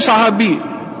سے جو صحابی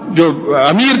جو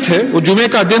امیر تھے، وہ جمعے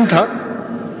کا دن تھا،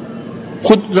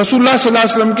 خود رسول اللہ صلی اللہ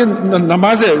علیہ وسلم کے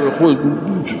نماز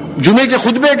جمعے کے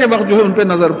خطبے کے وقت جو ہے ان پہ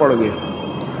نظر پڑ گئی۔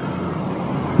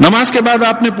 نماز کے بعد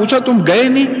آپ نے پوچھا تم گئے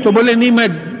نہیں؟ تو بولے نہیں، میں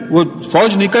وہ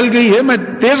فوج نکل گئی ہے، میں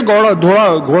تیز گھوڑا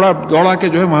دوڑا کے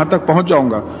جو ہے وہاں تک پہنچ جاؤں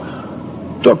گا۔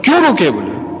 تو کیوں رکے؟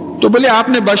 بولے تو بولے آپ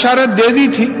نے بشارت دے دی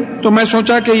تھی تو میں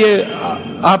سوچا کہ یہ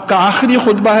آپ کا آخری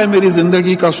خطبہ ہے میری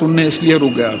زندگی کا سننے، اس لیے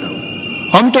رک گیا تھا۔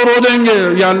 ہم تو رو دیں گے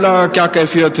یا اللہ کیا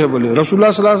کیفیت ہے۔ بولے رسول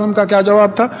اللہ صلی اللہ علیہ وسلم کا کیا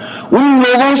جواب تھا؟ ان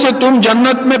لوگوں سے تم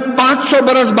جنت میں 500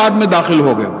 برس بعد میں داخل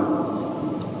ہو گئے۔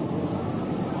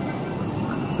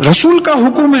 رسول کا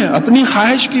حکم ہے، اپنی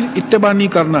خواہش کی اتباع نہیں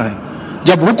کرنا ہے۔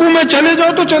 جب حکم ہے چلے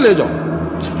جاؤ تو چلے جاؤ۔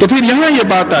 تو پھر یہاں یہ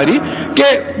بات آ رہی کہ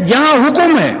یہاں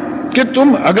حکم ہے کہ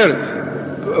تم اگر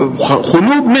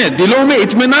قلوب میں، دلوں میں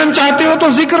اطمینان چاہتے ہو تو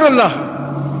ذکر اللہ،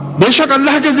 بے شک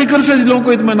اللہ کے ذکر سے دلوں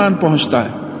کو اطمینان پہنچتا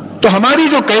ہے۔ تو ہماری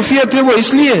جو کیفیت ہے وہ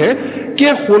اس لیے ہے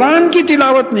کہ قرآن کی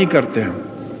تلاوت نہیں کرتے ہم۔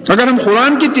 اگر ہم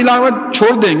قرآن کی تلاوت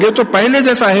چھوڑ دیں گے تو پہلے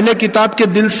جیسا اہل کتاب کے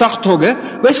دل سخت ہو گئے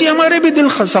ویسے ہمارے بھی دل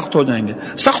سخت ہو جائیں گے۔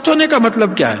 سخت ہونے کا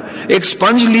مطلب کیا ہے؟ ایک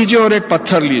سپنج لیجئے اور ایک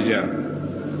پتھر لیجئے،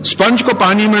 سپنج کو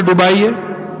پانی میں ڈبائیے،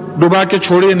 ڈبا کے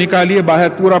چھوڑیے، نکالیے باہر،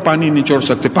 پورا پانی نچوڑ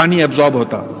سکتے، پانی ایبزارب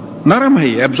ہوتا، نرم ہے،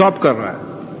 یہ ایبزارب کر رہا ہے۔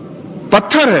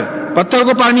 پتھر ہے، پتھر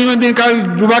کو پانی میں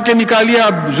ڈبا کے نکالیے،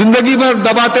 آپ زندگی بھر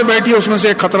دباتے بیٹھیے، اس میں سے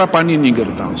ایک قطرہ پانی نہیں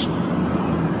گرتا اس میں۔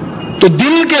 تو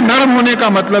دل کے نرم ہونے کا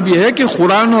مطلب یہ ہے کہ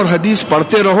قرآن اور حدیث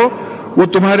پڑھتے رہو، وہ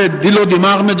تمہارے دل و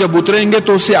دماغ میں جب اتریں گے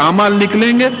تو اس سے اعمال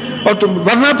نکلیں گے، اور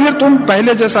ورنہ پھر تم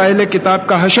پہلے جیسا اہل کتاب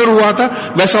کا حشر ہوا تھا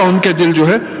ویسا ان کے دل جو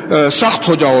ہے سخت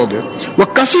ہو جاؤ گے۔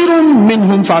 وَكَثِيرٌ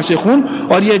مِّنْهُمْ فَاسِقُونَ،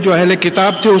 اور یہ جو اہل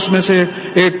کتاب تھے اس میں سے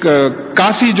ایک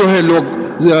کافی جو ہے لوگ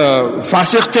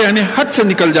فاسق تھے، یعنی حد سے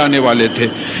نکل جانے والے تھے۔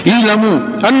 اعلموا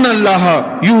ان اللہ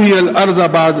یحیی الارض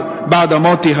بعد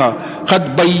موتها قد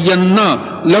بینا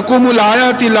لکم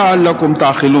الآیات لعلکم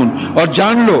تعقلون، اور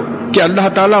جان لو کہ اللہ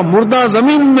تعالیٰ مردہ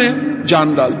زمین میں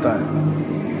جان ڈالتا ہے،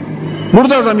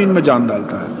 مردہ زمین میں جان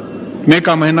ڈالتا ہے۔ مئی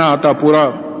کا مہینہ آتا پورا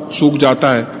سوکھ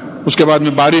جاتا ہے، اس کے بعد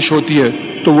میں بارش ہوتی ہے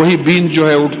تو وہی بیج جو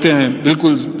ہے اٹھتے ہیں،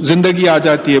 بالکل زندگی آ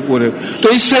جاتی ہے پورے۔ تو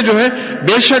اس سے جو ہے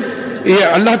بے شک یہ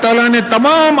اللہ تعالیٰ نے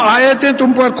تمام آیتیں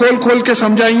تم پر کھول کھول کے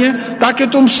سمجھائی ہیں تاکہ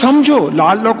تم سمجھو،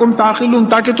 لعلکم تعقلون،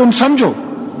 تاکہ تم سمجھو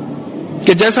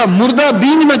کہ جیسا مردہ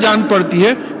بیج میں جان پڑتی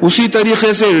ہے اسی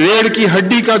طریقے سے ریڑھ کی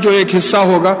ہڈی کا جو ایک حصہ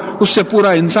ہوگا اس سے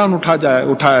پورا انسان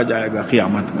اٹھایا جائے گا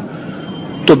قیامت میں۔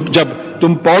 تو جب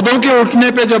تم پودوں کے اٹھنے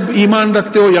پہ جب ایمان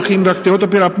رکھتے ہو، یقین رکھتے ہو، تو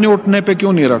پھر اپنے اٹھنے پہ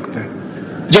کیوں نہیں رکھتے؟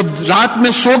 جب رات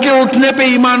میں سو کے اٹھنے پہ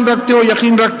ایمان رکھتے ہو،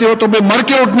 یقین رکھتے ہو، تو بے مر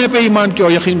کے اٹھنے پہ ایمان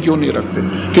یقین کیوں نہیں رکھتے؟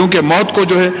 کیونکہ موت کو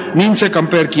جو ہے نیند سے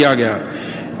کمپیئر کیا گیا۔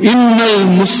 ان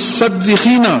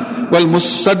المصدقین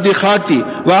والمصدقات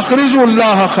واقرضوا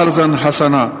اللہ قرضا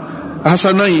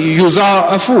حسنا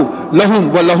یضاعف لهم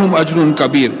ولهم اجر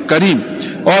کریم،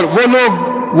 اور وہ لوگ،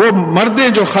 وہ مردیں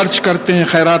جو خرچ کرتے ہیں،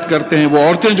 خیرات کرتے ہیں، وہ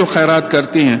عورتیں جو خیرات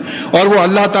کرتی ہیں اور وہ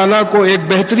اللہ تعالیٰ کو ایک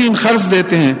بہترین قرض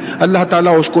دیتے ہیں، اللہ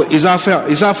تعالیٰ اس کو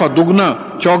اضافہ دگنا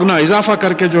چوگنا اضافہ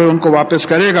کر کے جو ہے ان کو واپس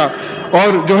کرے گا، اور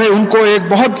جو ہے ان کو ایک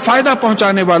بہت فائدہ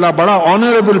پہنچانے والا بڑا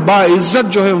آنریبل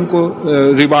باعزت جو ہے ان کو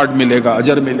ریوارڈ ملے گا،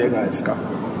 اجر ملے گا اس کا۔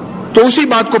 تو اسی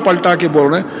بات کو پلٹا کے بول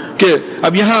رہے ہیں کہ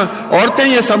اب یہاں عورتیں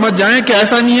یہ سمجھ جائیں کہ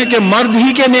ایسا نہیں ہے کہ مرد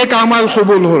ہی کے نیک اعمال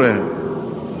قبول ہو رہے ہیں،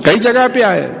 کئی جگہ پہ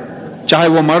آئے، چاہے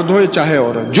وہ مرد ہو چاہے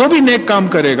عورت، جو بھی نیک کام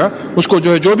کرے گا اس کو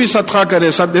جو ہے، جو بھی صدقہ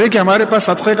کرے، صدقے کہ ہمارے پاس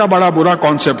صدقے کا بڑا برا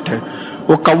کانسیپٹ ہے،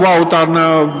 وہ کوا اتارنا،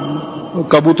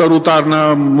 کبوتر اتارنا،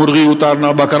 مرغی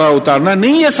اتارنا، بکرا اتارنا،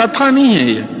 نہیں، یہ صدقہ نہیں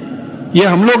ہے، یہ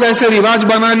ہم لوگ ایسے رواج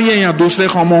بنا لیے یہاں دوسرے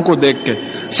قوموں کو دیکھ کے۔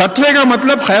 صدقے کا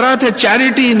مطلب خیرات ہے،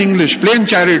 charity in English, plain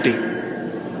charity.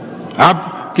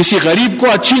 آپ کسی غریب کو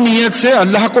اچھی نیت سے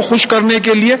اللہ کو خوش کرنے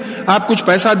کے لیے آپ کچھ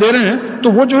پیسہ دے رہے ہیں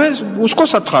تو وہ جو ہے اس کو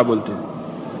صدقہ بولتے ہیں۔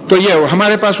 تو یہ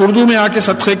ہمارے پاس اردو میں آ کے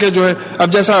صدقے کے جو ہے،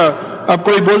 اب جیسا اب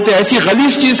کوئی بولتے ایسی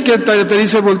غلیظ چیز کے طریقے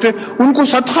سے بولتے، ان کو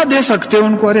صدقہ دے سکتے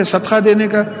ان کو، ارے صدقہ دینے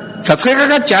کا، صدقے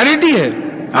کا چیریٹی ہے،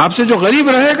 آپ سے جو غریب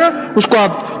رہے گا اس کو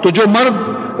آپ، تو جو مرد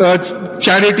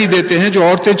چیریٹی دیتے ہیں، جو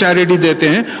عورتیں چیریٹی دیتے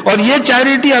ہیں، اور یہ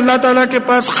چیریٹی اللہ تعالیٰ کے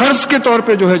پاس قرض کے طور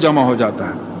پہ جو ہے جمع ہو جاتا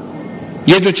ہے،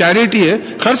 یہ جو چیریٹی ہے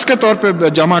قرض کے طور پہ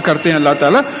جمع کرتے ہیں اللہ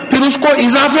تعالیٰ، پھر اس کو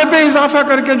اضافے پہ اضافہ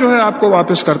کر کے جو ہے آپ کو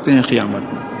واپس کرتے ہیں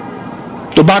قیامت میں۔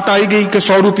 تو بات آئی گئی کہ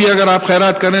 100 روپیہ اگر آپ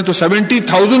خیرات کریں تو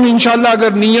 70,000 انشاءاللہ،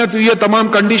 اگر نیت یہ تمام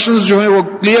کنڈیشنز جو ہیں وہ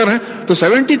کلیئر ہیں تو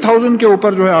 70,000 کے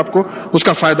اوپر جو ہے آپ کو اس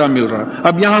کا فائدہ مل رہا ہے۔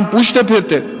 اب یہاں ہم پوچھتے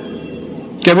پھرتے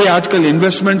کہ بھئی آج کل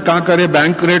انویسٹمنٹ کہاں کرے،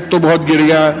 بینک ریٹ تو بہت گر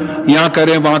گیا ہے، یہاں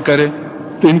کریں وہاں کریں،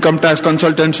 تو انکم ٹیکس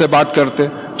کنسلٹنٹ سے بات کرتے،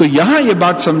 تو یہاں یہ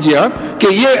بات سمجھیے آپ کہ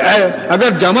یہ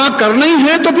اگر جمع کرنا ہی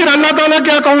ہے تو پھر اللہ تعالیٰ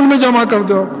کے اکاؤنٹ میں جمع کر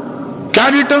دو، کیا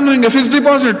ریٹرن ہوئیں گے؟ Fix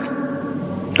deposit.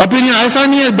 اب پھر یہ ایسا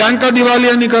نہیں ہے بینک کا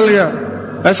دیوالیہ نکل گیا،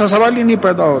 ایسا سوال ہی نہیں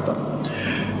پیدا ہوتا۔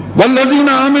 والذین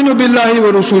آمنوا باللہ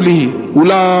ورسولہ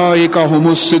اولئک ھم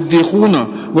الصدیقون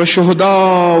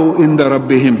والشہداء عند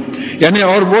ربہم، یعنی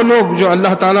اور وہ لوگ جو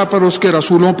اللہ تعالیٰ پر، اس کے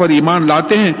رسولوں پر ایمان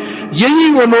لاتے ہیں،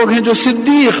 یہی وہ لوگ ہیں جو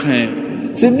صدیق ہیں۔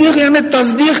 صدیق یعنی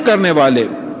تصدیق کرنے والے،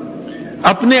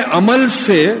 اپنے عمل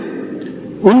سے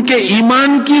ان کے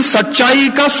ایمان کی سچائی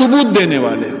کا ثبوت دینے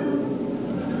والے۔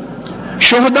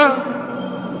 شہداء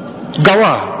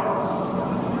گواہ،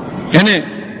 یعنی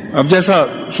اب جیسا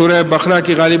سورہ بقرہ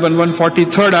کی غالباً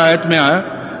 143 آیت میں آیا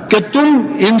کہ تم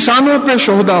انسانوں پہ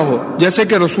شہداء ہو، جیسے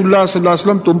کہ رسول اللہ صلی اللہ علیہ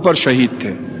وسلم تم پر شہید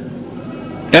تھے،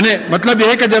 یعنی مطلب یہ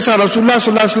ہے کہ جیسا رسول اللہ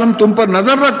صلی اللہ علیہ وسلم تم پر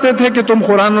نظر رکھتے تھے کہ تم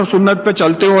قرآن اور سنت پہ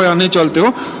چلتے ہو یا نہیں چلتے ہو،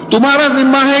 تمہارا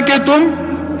ذمہ ہے کہ تم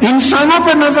انسانوں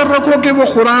پہ نظر رکھو کہ وہ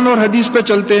قرآن اور حدیث پہ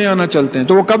چلتے ہیں یا نہ چلتے ہیں۔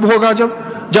 تو وہ کب ہوگا؟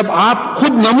 جب آپ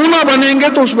خود نمونہ بنیں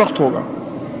گے تو اس وقت ہوگا۔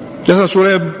 جیسا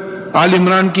سورہ آل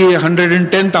عمران کی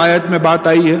 110 آیت میں بات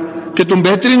آئی ہے کہ تم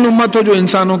بہترین امت ہو جو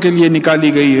انسانوں کے لیے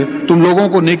نکالی گئی ہے، تم لوگوں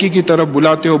کو نیکی کی طرف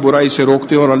بلاتے ہو، برائی سے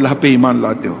روکتے ہو اور اللہ پہ ایمان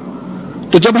لاتے ہو۔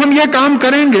 تو جب ہم یہ کام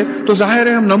کریں گے تو ظاہر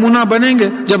ہے ہم نمونہ بنیں گے،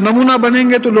 جب نمونہ بنیں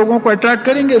گے تو لوگوں کو اٹریکٹ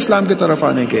کریں گے اسلام کی طرف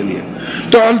آنے کے لیے۔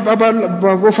 تو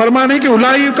وہ فرما رہے ہیں کہ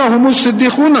اولئک ھم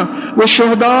الصدیقون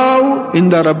والشہداء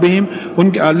عند ربہم،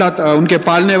 ان کے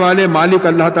پالنے والے مالک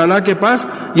اللہ تعالیٰ کے پاس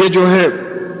یہ جو ہے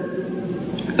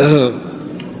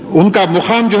ان کا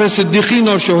مقام جو ہے صدیقین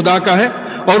اور شہداء کا ہے۔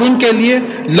 اور ان کے لیے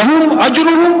لہم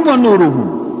اجرہم و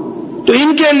نورہم، تو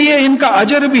ان کے لیے ان کا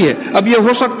اجر بھی ہے. اب یہ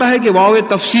ہو سکتا ہے کہ واو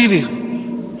تفسیر ہے،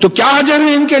 تو کیا اجر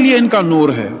ہے ان کے لیے؟ ان کا نور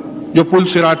ہے جو پل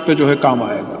صراط پہ جو ہے کام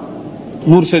آئے گا،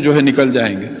 نور سے جو ہے نکل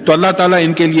جائیں گے. تو اللہ تعالیٰ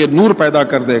ان کے لیے نور پیدا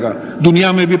کر دے گا،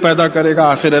 دنیا میں بھی پیدا کرے گا،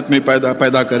 آخرت میں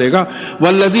پیدا کرے گا.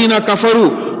 والذین کفروا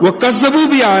وکذبوا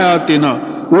بآیاتنا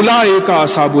اولئک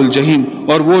اصحاب الجحیم،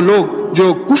 اور وہ لوگ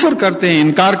جو کفر کرتے ہیں،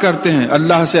 انکار کرتے ہیں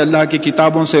اللہ سے، اللہ کی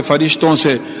کتابوں سے، فرشتوں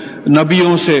سے،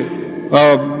 نبیوں سے،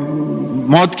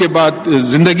 موت کے بعد،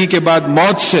 زندگی کے بعد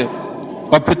موت سے،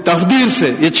 اور پھر تقدیر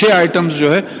سے، یہ 6 آئٹمز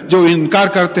جو ہے جو انکار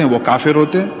کرتے ہیں وہ کافر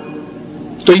ہوتے ہیں.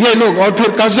 تو یہ لوگ، اور پھر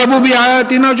کذبوا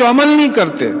بآیاتنا، جو عمل نہیں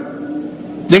کرتے.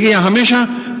 دیکھیں ہمیشہ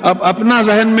اب اپنا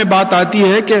ذہن میں بات آتی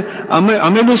ہے کہ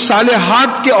عمل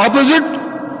الصالحات کے اپوزٹ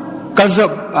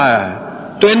کذب آیا ہے،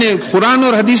 تو انہیں قرآن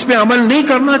اور حدیث پہ عمل نہیں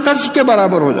کرنا کذب کے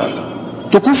برابر ہو جاتا.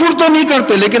 تو کفر تو نہیں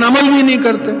کرتے لیکن عمل بھی نہیں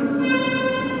کرتے،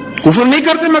 کفر نہیں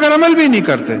کرتے مگر عمل بھی نہیں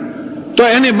کرتے. تو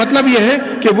یعنی مطلب یہ ہے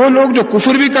کہ وہ لوگ جو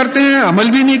کفر بھی کرتے ہیں، عمل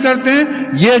بھی نہیں کرتے ہیں،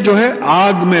 یہ جو ہے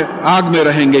آگ میں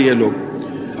رہیں گے یہ لوگ.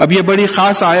 اب یہ بڑی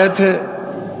خاص آیت ہے،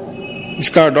 اس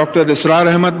کا ڈاکٹر اسرار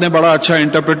احمد نے بڑا اچھا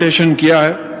انٹرپریٹیشن کیا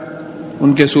ہے.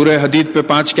 ان کے سورہ حدید پہ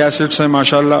 5 کیسٹس ہیں،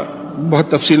 ماشاءاللہ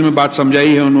بہت تفصیل میں بات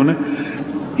سمجھائی ہے انہوں نے.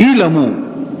 اعلموا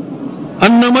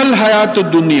انما الحیات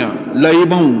الدنیا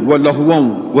لعب ولہو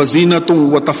وزینۃ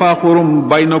وتفاخر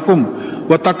بینکم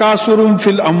وتکاثر فی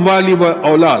الاموال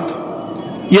والاولاد.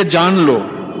 یہ جان لو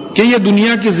کہ یہ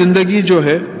دنیا کی زندگی جو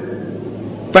ہے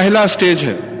پہلا سٹیج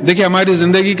ہے. دیکھیں ہماری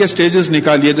زندگی کے سٹیجز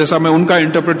نکالیے، جیسا میں ان کا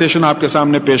انٹرپریٹیشن آپ کے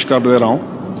سامنے پیش کر دے رہا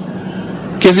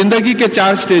ہوں کہ زندگی کے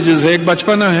 4 سٹیجز ہیں. ایک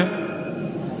بچپنا ہے،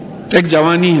 ایک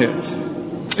جوانی ہے،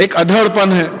 ایک ادھڑ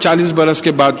پن ہے 40 برس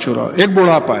کے بعد چھڑا، ایک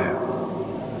بڑھاپا ہے.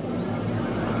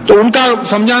 تو ان کا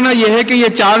سمجھانا یہ ہے کہ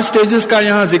یہ 4 سٹیجز کا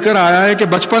یہاں ذکر آیا ہے کہ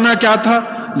بچپنا کیا تھا؟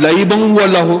 لعب و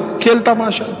لہو، کھیل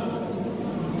تماشا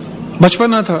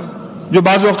بچپنا تھا، جو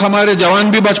بعض وقت ہمارے جوان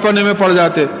بھی بچپنے میں پڑ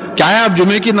جاتے. کیا ہے آپ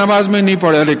جمعے کی نماز میں نہیں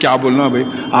پڑھے؟ ارے کیا بولنا بھائی،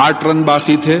 8 رن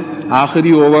باقی تھے،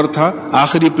 آخری اوور تھا،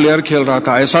 آخری پلیئر کھیل رہا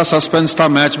تھا، ایسا سسپینس تھا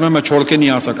میچ میں چھوڑ کے نہیں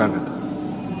آ سکا تھا،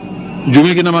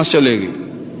 جمعے کی نماز چلے گی.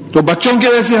 تو بچوں کی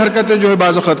ایسی حرکتیں جو ہے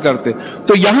بعض وقت کرتے.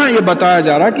 تو یہاں یہ بتایا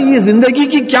جا رہا کہ یہ زندگی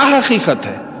کی کیا حقیقت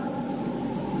ہے،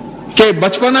 کہ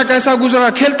بچپنا کیسا گزرا؟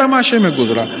 کھیل تماشے میں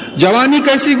گزرا. جوانی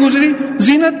کیسی گزری؟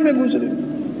 زینت میں گزری.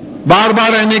 بار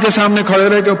بار رہنے کے سامنے کھڑے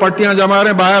رہے کہ پٹیاں جما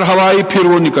رہے، باہر ہوائی، پھر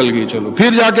وہ نکل گئی، چلو پھر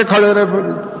جا کے کھڑے رہے،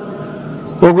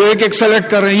 پھر وہ ایک سلیکٹ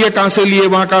کر رہے ہیں، یہ کہاں سے لیے،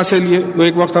 وہاں کہاں سے لیے. وہ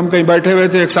ایک وقت ہم کہیں بیٹھے ہوئے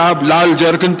تھے، ایک صاحب لال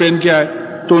جرکن پہن کے آئے،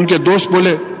 تو ان کے دوست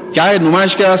بولے کیا ہے،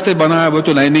 نمائش کے واسطے بنا ہے؟ وہ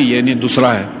تو نہیں یہ نہیں،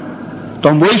 دوسرا ہے. تو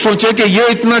ہم وہی سوچے کہ یہ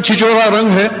اتنا چھچوڑا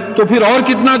رنگ ہے تو پھر اور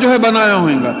کتنا جو ہے بنایا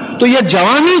ہوگا. تو یہ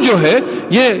جوانی جو ہے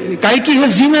یہ کائی کی ہے؟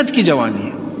 زینت کی جوانی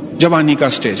ہے، جوانی کا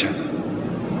سٹیج ہے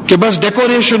کہ بس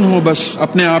ڈیکوریشن ہو، بس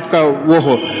اپنے آپ کا وہ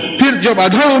ہو. پھر جب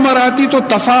ادھا عمر آتی تو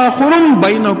تفاخر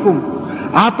بینکم،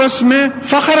 آپس میں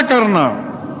فخر کرنا.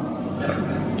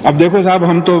 اب دیکھو صاحب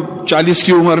ہم تو 40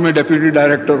 کی عمر میں ڈپٹی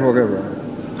ڈائریکٹر ہو گئے،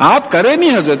 آپ کرے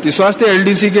نہیں حضرت، اس واسطے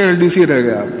LDC کے LDC رہ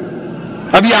گئے آپ.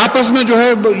 اب یہ آپس میں جو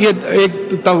ہے یہ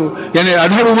ایک یعنی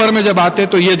ادھڑ عمر میں جب آتے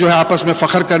تو یہ جو ہے آپس میں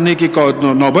فخر کرنے کی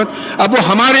نوبت. اب وہ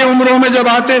ہمارے عمروں میں جب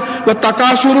آتے وہ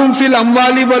تکاثر فی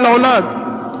الاموال والاولاد،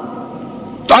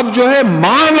 تو اب جو ہے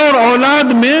مال اور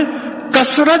اولاد میں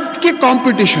کثرت کی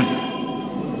کمپٹیشن،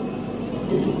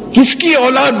 کس کی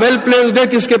اولاد ویل پلیسڈ ہے،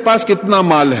 کس کے پاس کتنا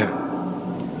مال ہے.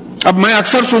 اب میں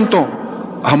اکثر سنتا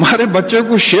ہوں ہمارے بچے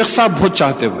کو شیخ صاحب بہت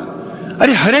چاہتے ہوئے.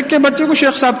 ارے ہر ایک کے بچے کو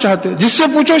شیخ صاحب چاہتے، جس سے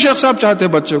پوچھو شیخ صاحب چاہتے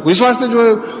بچے کو، اس واسطے جو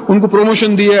ہے ان کو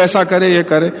پروموشن دیے، ایسا کرے یہ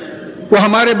کرے، وہ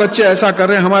ہمارے بچے ایسا کر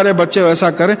رہے ہیں، ہمارے بچے ویسا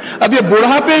کریں. اب یہ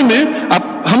بڑھاپے میں اب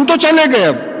ہم تو چلے گئے،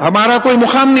 اب ہمارا کوئی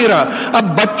مقام نہیں رہا،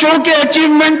 اب بچوں کے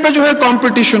اچیومنٹ پہ جو ہے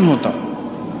کمپٹیشن ہوتا.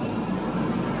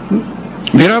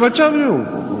 میرا بچہ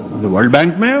ورلڈ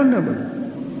بینک میں ہے،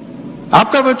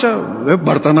 آپ کا بچہ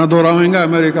برتنہ دھو رہا ہوگا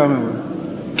امریکہ میں،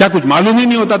 کیا کچھ معلوم ہی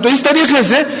نہیں ہوتا. تو اس طریقے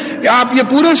سے آپ یہ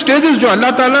پورے سٹیجز جو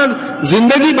اللہ تعالیٰ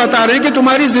زندگی بتا رہے ہیں کہ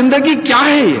تمہاری زندگی کیا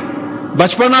ہے، یہ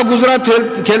بچپنا گزرا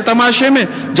کھیل تماشے میں،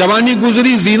 جوانی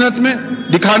گزری زینت میں،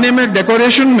 دکھانے میں،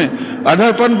 ڈیکوریشن میں،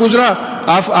 ادھر پن گزرا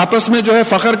آپس میں جو ہے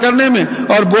فخر کرنے میں،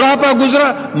 اور بڑھاپا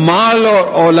گزرا مال اور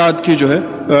اولاد کی جو ہے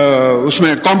اس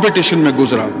میں کمپٹیشن میں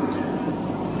گزرا.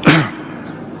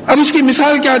 اب اس کی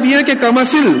مثال کیا دی ہے کہ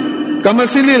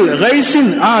کمثل الغیث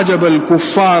اعجب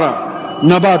الکفار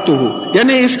نباتہ،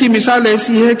 یعنی اس کی مثال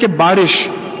ایسی ہے کہ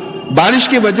بارش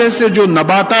کی وجہ سے جو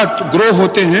نباتات گرو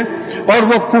ہوتے ہیں، اور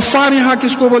وہ کفار یہاں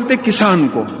کس کو بولتے؟ کسان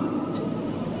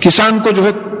کو جو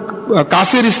ہے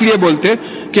کافر اس لیے بولتے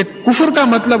کہ کفر کا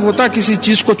مطلب ہوتا کسی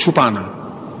چیز کو چھپانا.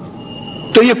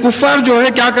 تو یہ کفار جو ہے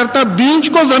کیا کرتا ہے، بیج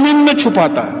کو زمین میں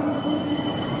چھپاتا ہے.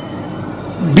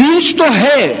 بیج تو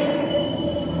ہے.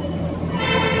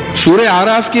 سورہ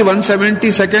اعراف کی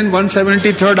 172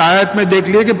 173 آیت میں دیکھ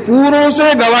لیے کہ پوروں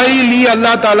سے گواہی لی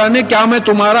اللہ تعالیٰ نے، کیا میں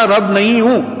تمہارا رب نہیں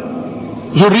ہوں.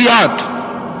 ذریات،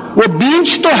 وہ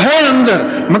بیج تو ہے اندر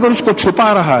مگر اس کو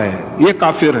چھپا رہا ہے، یہ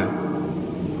کافر ہے.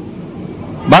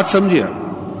 بات سمجھیے.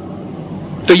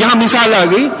 تو یہاں مثال آ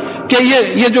گئی کہ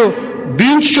یہ جو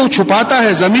بیج جو چھپاتا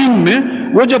ہے زمین میں،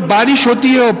 وہ جب بارش ہوتی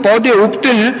ہے اور پودے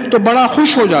اگتے ہیں تو بڑا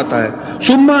خوش ہو جاتا ہے.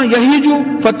 ثم یہیج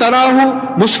فتراہ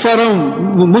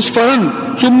مصفرا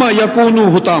ثم یکون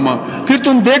حطاما، پھر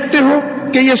تم دیکھتے ہو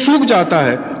کہ یہ سوکھ جاتا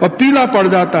ہے اور پیلا پڑ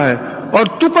جاتا ہے اور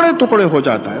ٹکڑے ٹکڑے ہو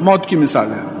جاتا ہے. موت کی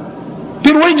مثال ہے.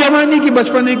 پھر وہی جوانی کی،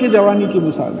 بچپنے کی جوانی کی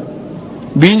مثال ہے.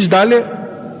 بیج ڈالے،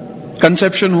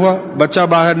 کنسیپشن ہوا، بچہ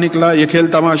باہر نکلا، یہ کھیل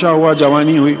تماشا ہوا،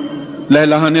 جوانی ہوئی،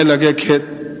 لہلہانے لگے کھیت.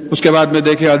 اس کے بعد میں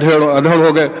دیکھے ادھڑ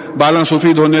ہو گئے، بالاں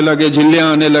سفید ہونے لگے،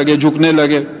 جھلیاں آنے لگے، جھکنے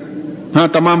لگے، ہاں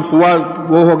تمام خوا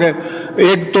وہ ہو گئے.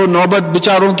 ایک تو نوبت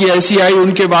بیچاروں کی ایسی آئی،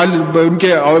 ان کے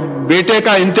بیٹے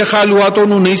کا انتقال ہوا تو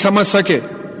انہوں نہیں سمجھ سکے.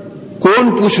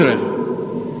 کون پوچھ رہے؟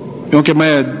 کیونکہ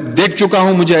میں دیکھ چکا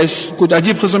ہوں، مجھے کچھ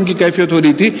عجیب قسم کی کیفیت ہو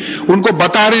رہی تھی. ان کو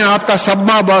بتا رہے ہیں آپ کا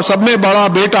سب میں بڑا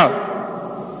بیٹا.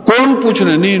 کون پوچھ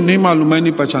رہے؟ نہیں معلوم، میں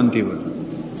نہیں پہچانتی وہ.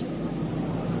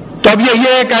 تو اب یہ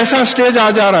ایک ایسا سٹیج آ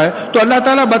جا رہا ہے. تو اللہ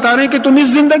تعالیٰ بتا رہے ہیں کہ تم اس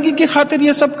زندگی کی خاطر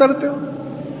یہ سب کرتے ہو،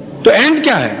 تو اینڈ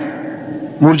کیا ہے؟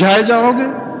 مرجھائے جاؤ گے،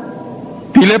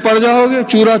 پیلے پڑ جاؤ گے،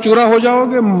 چورا چورا ہو جاؤ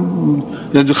گے.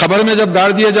 خبر میں جب گاڑ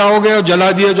دیے جاؤ گے اور جلا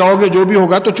دیے جاؤ گے، جو بھی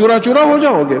ہوگا تو چورا چورا ہو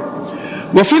جاؤ گے.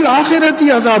 وفی الآخرۃ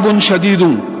عذاب شدید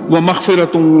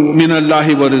ومغفرۃ من اللہ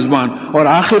ورضوان، اور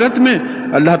آخرت میں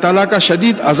اللہ تعالیٰ کا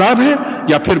شدید عذاب ہے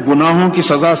یا پھر گناہوں کی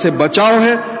سزا سے بچاؤ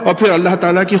ہے اور پھر اللہ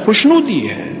تعالیٰ کی خوشنودی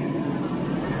ہے.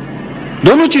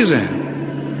 دونوں چیزیں ہیں.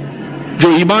 جو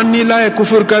ایمان نہیں لائے،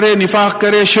 کفر کرے، نفاق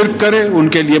کرے، شرک کرے، ان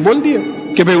کے لیے بول دیا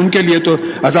کہ بھئی ان کے لیے تو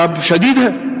عذاب شدید ہے.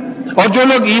 اور جو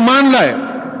لوگ ایمان لائے،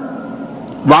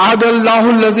 وعد اللہ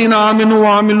الذین آمنوا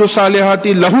وعملوا الصالحات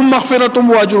لہم مغفرۃ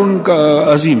واجر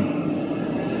عظیم،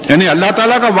 یعنی اللہ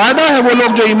تعالیٰ کا وعدہ ہے وہ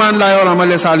لوگ جو ایمان لائے اور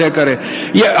عمل صالح کرے.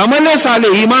 یہ عمل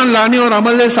صالح، ایمان لانے اور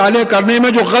عمل صالح کرنے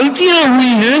میں جو غلطیاں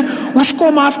ہوئی ہیں اس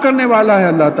کو معاف کرنے والا ہے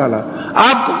اللہ تعالیٰ.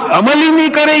 آپ عمل ہی نہیں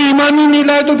کرے، ایمان ہی نہیں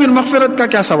لائے تو پھر مغفرت کا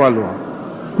کیا سوال ہوا؟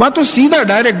 بات تو سیدھا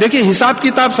ڈائریکٹ. دیکھیے حساب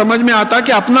کتاب سمجھ میں آتا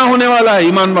کہ اپنا ہونے والا ہے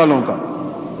ایمان والوں کا.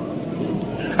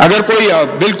 اگر کوئی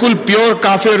بالکل پیور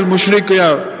کافر، مشرک یا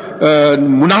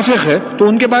منافق ہے تو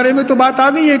ان کے بارے میں تو بات آ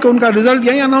گئی ہے کہ ان کا رزلٹ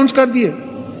یہی اناؤنس کر دیے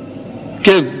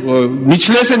کہ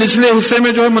نچلے سے نچلے حصے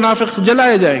میں جو ہے منافق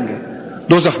جلائے جائیں گے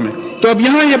دوزخ میں. تو اب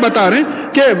یہاں یہ بتا رہے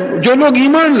ہیں کہ جو لوگ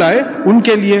ایمان لائے ان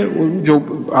کے لیے جو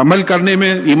عمل کرنے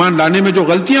میں، ایمان لانے میں جو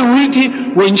غلطیاں ہوئی تھی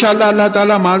وہ انشاءاللہ اللہ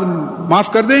تعالیٰ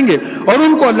معاف کر دیں گے اور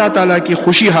ان کو اللہ تعالیٰ کی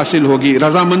خوشی حاصل ہوگی،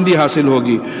 رضامندی حاصل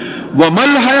ہوگی. وَمَا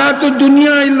الْحَيَاةُ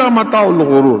الدُّنْيَا إِلَّا مَتَاعُ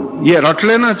الْغُرُورِ، یہ رٹ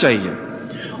لینا چاہیے.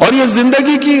 اور یہ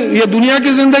زندگی کی، یہ دنیا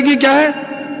کی زندگی کیا ہے؟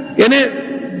 یعنی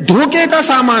دھوکے کا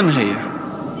سامان ہے.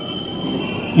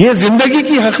 یہ زندگی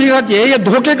کی حقیقت یہ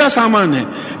دھوکے کا سامان ہے.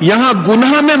 یہاں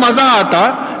گناہ میں مزہ آتا،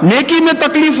 نیکی میں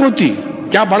تکلیف ہوتی.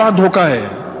 کیا بڑا دھوکہ ہے،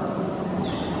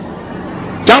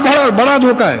 کیا بڑا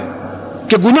دھوکہ ہے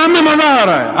کہ گناہ میں مزہ آ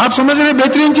رہا ہے. آپ سمجھ رہے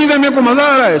بہترین چیز ہے، میرے کو مزہ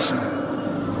آ رہا ہے اس میں،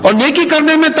 اور نیکی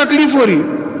کرنے میں تکلیف ہو رہی.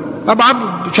 اب آپ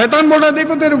شیطان بول رہا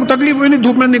دیکھو تیرے کو تکلیف ہوئی نہیں،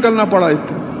 دھوپ میں نکلنا پڑا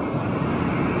اتنا.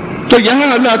 تو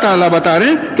یہاں اللہ تعالیٰ بتا رہے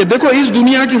ہیں کہ دیکھو اس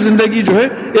دنیا کی زندگی جو ہے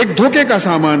ایک دھوکے کا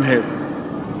سامان ہے.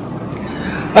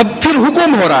 اب پھر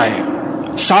حکم ہو رہا ہے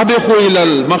سابقوا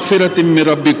الی مغفرۃ من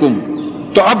ربکم،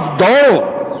 تو اب دوڑو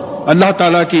اللہ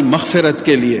تعالیٰ کی مغفرت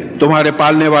کے لیے. تمہارے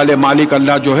پالنے والے مالک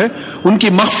اللہ جو ہے ان کی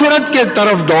مغفرت کے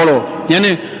طرف دوڑو،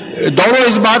 یعنی دوڑو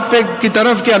اس بات پہ کی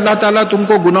طرف کہ اللہ تعالیٰ تم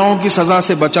کو گناہوں کی سزا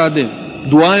سے بچا دے.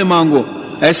 دعائیں مانگو،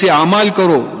 ایسے اعمال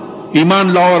کرو،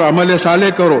 ایمان لاؤ اور عمل صالح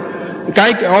کرو.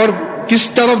 اور کس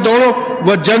طرف دوڑو؟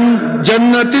 وہ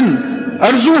جنت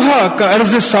ارضها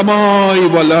کارض السماء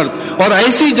والارض، اور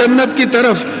ایسی جنت کی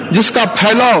طرف جس کا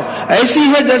پھیلاؤ ایسی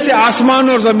ہے جیسے آسمان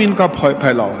اور زمین کا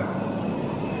پھیلاؤ ہے.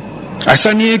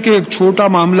 ایسا نہیں ہے کہ ایک چھوٹا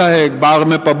معاملہ ہے، ایک باغ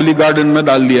میں پبلک گارڈن میں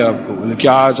ڈال دیا آپ کو،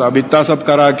 کیا اب اتنا سب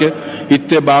کرا کے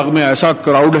اتنے باغ میں ایسا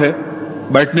کراؤڈ ہے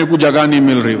بیٹھنے کو جگہ نہیں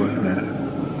مل رہی.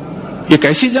 یہ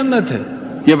کیسی جنت ہے؟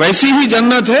 یہ ویسی ہی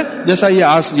جنت ہے جیسا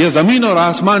یہ زمین اور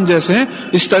آسمان جیسے ہیں،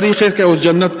 اس طریقے کے اس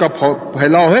جنت کا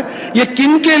پھیلاؤ ہے. یہ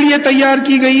کن کے لیے تیار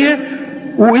کی گئی ہے؟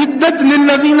 اعدت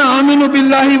للذین آمنوا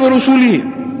باللہ ورسولہ،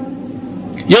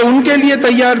 یہ ان کے لیے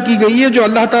تیار کی گئی ہے جو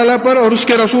اللہ تعالیٰ پر اور اس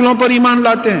کے رسولوں پر ایمان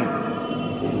لاتے ہیں.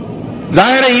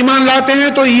 ظاہر ہے ایمان لاتے ہیں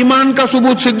تو ایمان کا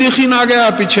ثبوت صدیقین آ گیا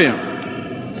پیچھے.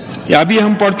 یہ ابھی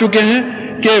ہم پڑھ چکے ہیں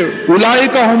کہ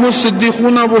اولئک هم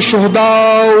الصدیقون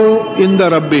والشہداء عند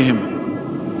ربہم،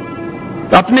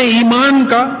 اپنے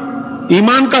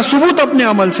ایمان کا ثبوت اپنے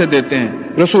عمل سے دیتے ہیں،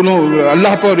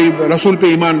 اللہ پر رسول پہ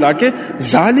ایمان لا کے،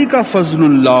 ذالک فضل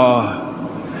اللہ،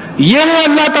 یہ ہے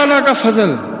اللہ تعالیٰ کا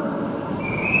فضل۔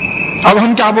 اب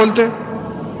ہم کیا بولتے،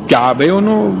 کیا بھائی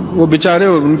وہ بیچارے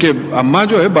ان کے اماں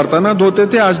جو ہے برتنہ دھوتے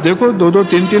تھے، آج دیکھو 2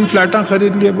 3 فلیٹاں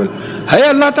خرید لیے، بول ہے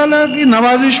اللہ تعالیٰ کی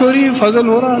نوازش ہو رہی ہے، فضل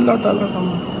ہو رہا ہے اللہ تعالیٰ کا۔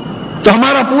 تو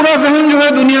ہمارا پورا ذہن جو ہے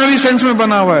دنیاوی سینس میں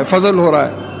بنا ہوا ہے، فضل ہو رہا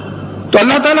ہے۔ تو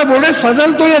اللہ تعالیٰ بولے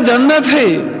فضل تو یہ جنت ہے،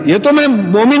 یہ تو میں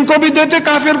مومن کو بھی دیتے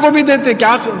کافر کو بھی دیتے،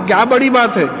 کیا بڑی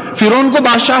بات ہے۔ فرعون کو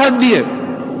بادشاہت دیے،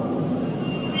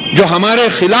 جو ہمارے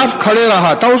خلاف کھڑے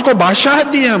رہا تھا اس کو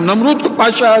بادشاہت دیے، ہم نمرود کو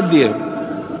بادشاہت دیے،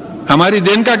 ہماری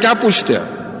دین کا کیا پوچھتے ہیں؟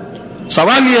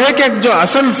 سوال یہ ہے کہ جو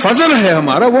اصل فضل ہے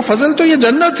ہمارا، وہ فضل تو یہ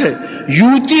جنت ہے،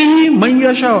 یوتی ہی من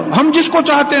یشاء، ہم جس کو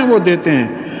چاہتے ہیں وہ دیتے ہیں،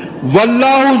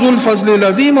 واللہ ذو الفضل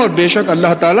العظیم، اور بے شک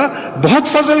اللہ تعالیٰ بہت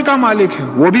فضل کا مالک ہے،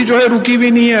 وہ بھی جو ہے رکی بھی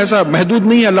نہیں ہے، ایسا محدود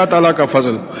نہیں ہے اللہ تعالیٰ کا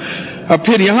فضل۔ اب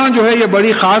پھر یہاں جو ہے یہ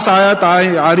بڑی خاص آیت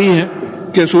آ رہی ہے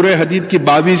کہ سورہ حدید کی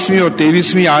 22ویں اور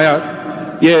 23ویں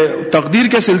آیات، یہ تقدیر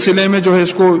کے سلسلے میں جو ہے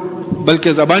اس کو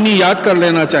بلکہ زبانی یاد کر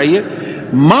لینا چاہیے۔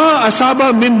 ما اصاب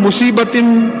من مصیبت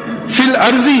فی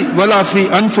الارض ولا فی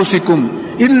انفسکم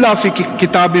الا فی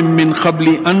کتاب من قبل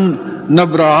ان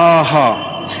نبرأها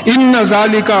ان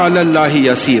ذالک علی اللہ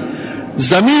یسیر،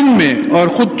 زمین میں اور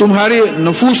خود تمہارے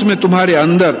نفوس میں، تمہارے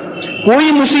اندر کوئی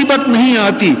مصیبت نہیں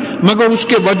آتی مگر اس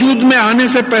کے وجود میں آنے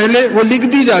سے پہلے وہ لکھ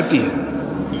دی جاتی ہے،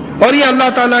 اور یہ اللہ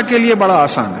تعالیٰ کے لیے بڑا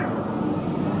آسان ہے۔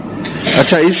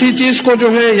 اچھا، اسی چیز کو جو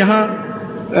ہے یہاں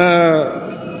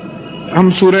ہم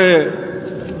سورہ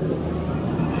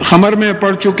قمر میں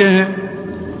پڑھ چکے ہیں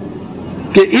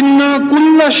کہ اِنَّا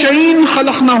كُلَّ شَيْءٍ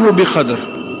خَلَقْنَاهُ بِقَدْرٍ،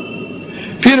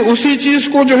 پھر اسی چیز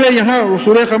کو جو ہے یہاں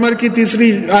سورہ قمر کی 3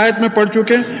 آیت میں پڑھ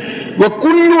چکے ہیں،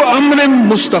 وَكُلُّ أَمْرٍ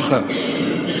مُسْتَقَرٍ،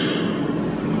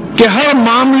 کہ ہر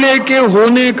معاملے کے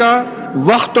ہونے کا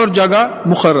وقت اور جگہ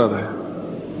مقرر ہے۔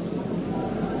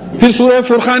 پھر سورہ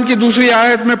فرقان کی 2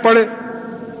 آیت میں پڑھے،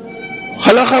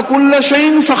 خلق کل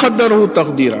شیء فقدرہ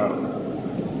تقدیرا،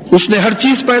 اس نے ہر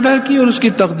چیز پیدا کی اور اس کی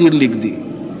تقدیر لکھ دی۔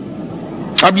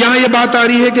 اب یہاں یہ بات آ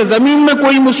رہی ہے کہ زمین میں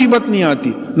کوئی مصیبت نہیں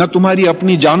آتی، نہ تمہاری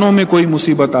اپنی جانوں میں کوئی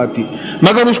مصیبت آتی،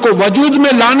 مگر اس کو وجود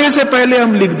میں لانے سے پہلے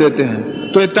ہم لکھ دیتے ہیں۔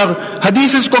 تو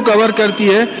حدیث اس کو کور کرتی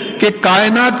ہے کہ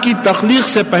کائنات کی تخلیق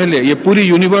سے پہلے، یہ پوری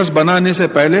یونیورس بنانے سے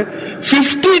پہلے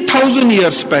 50,000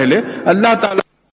 ایئرز پہلے اللہ تعالیٰ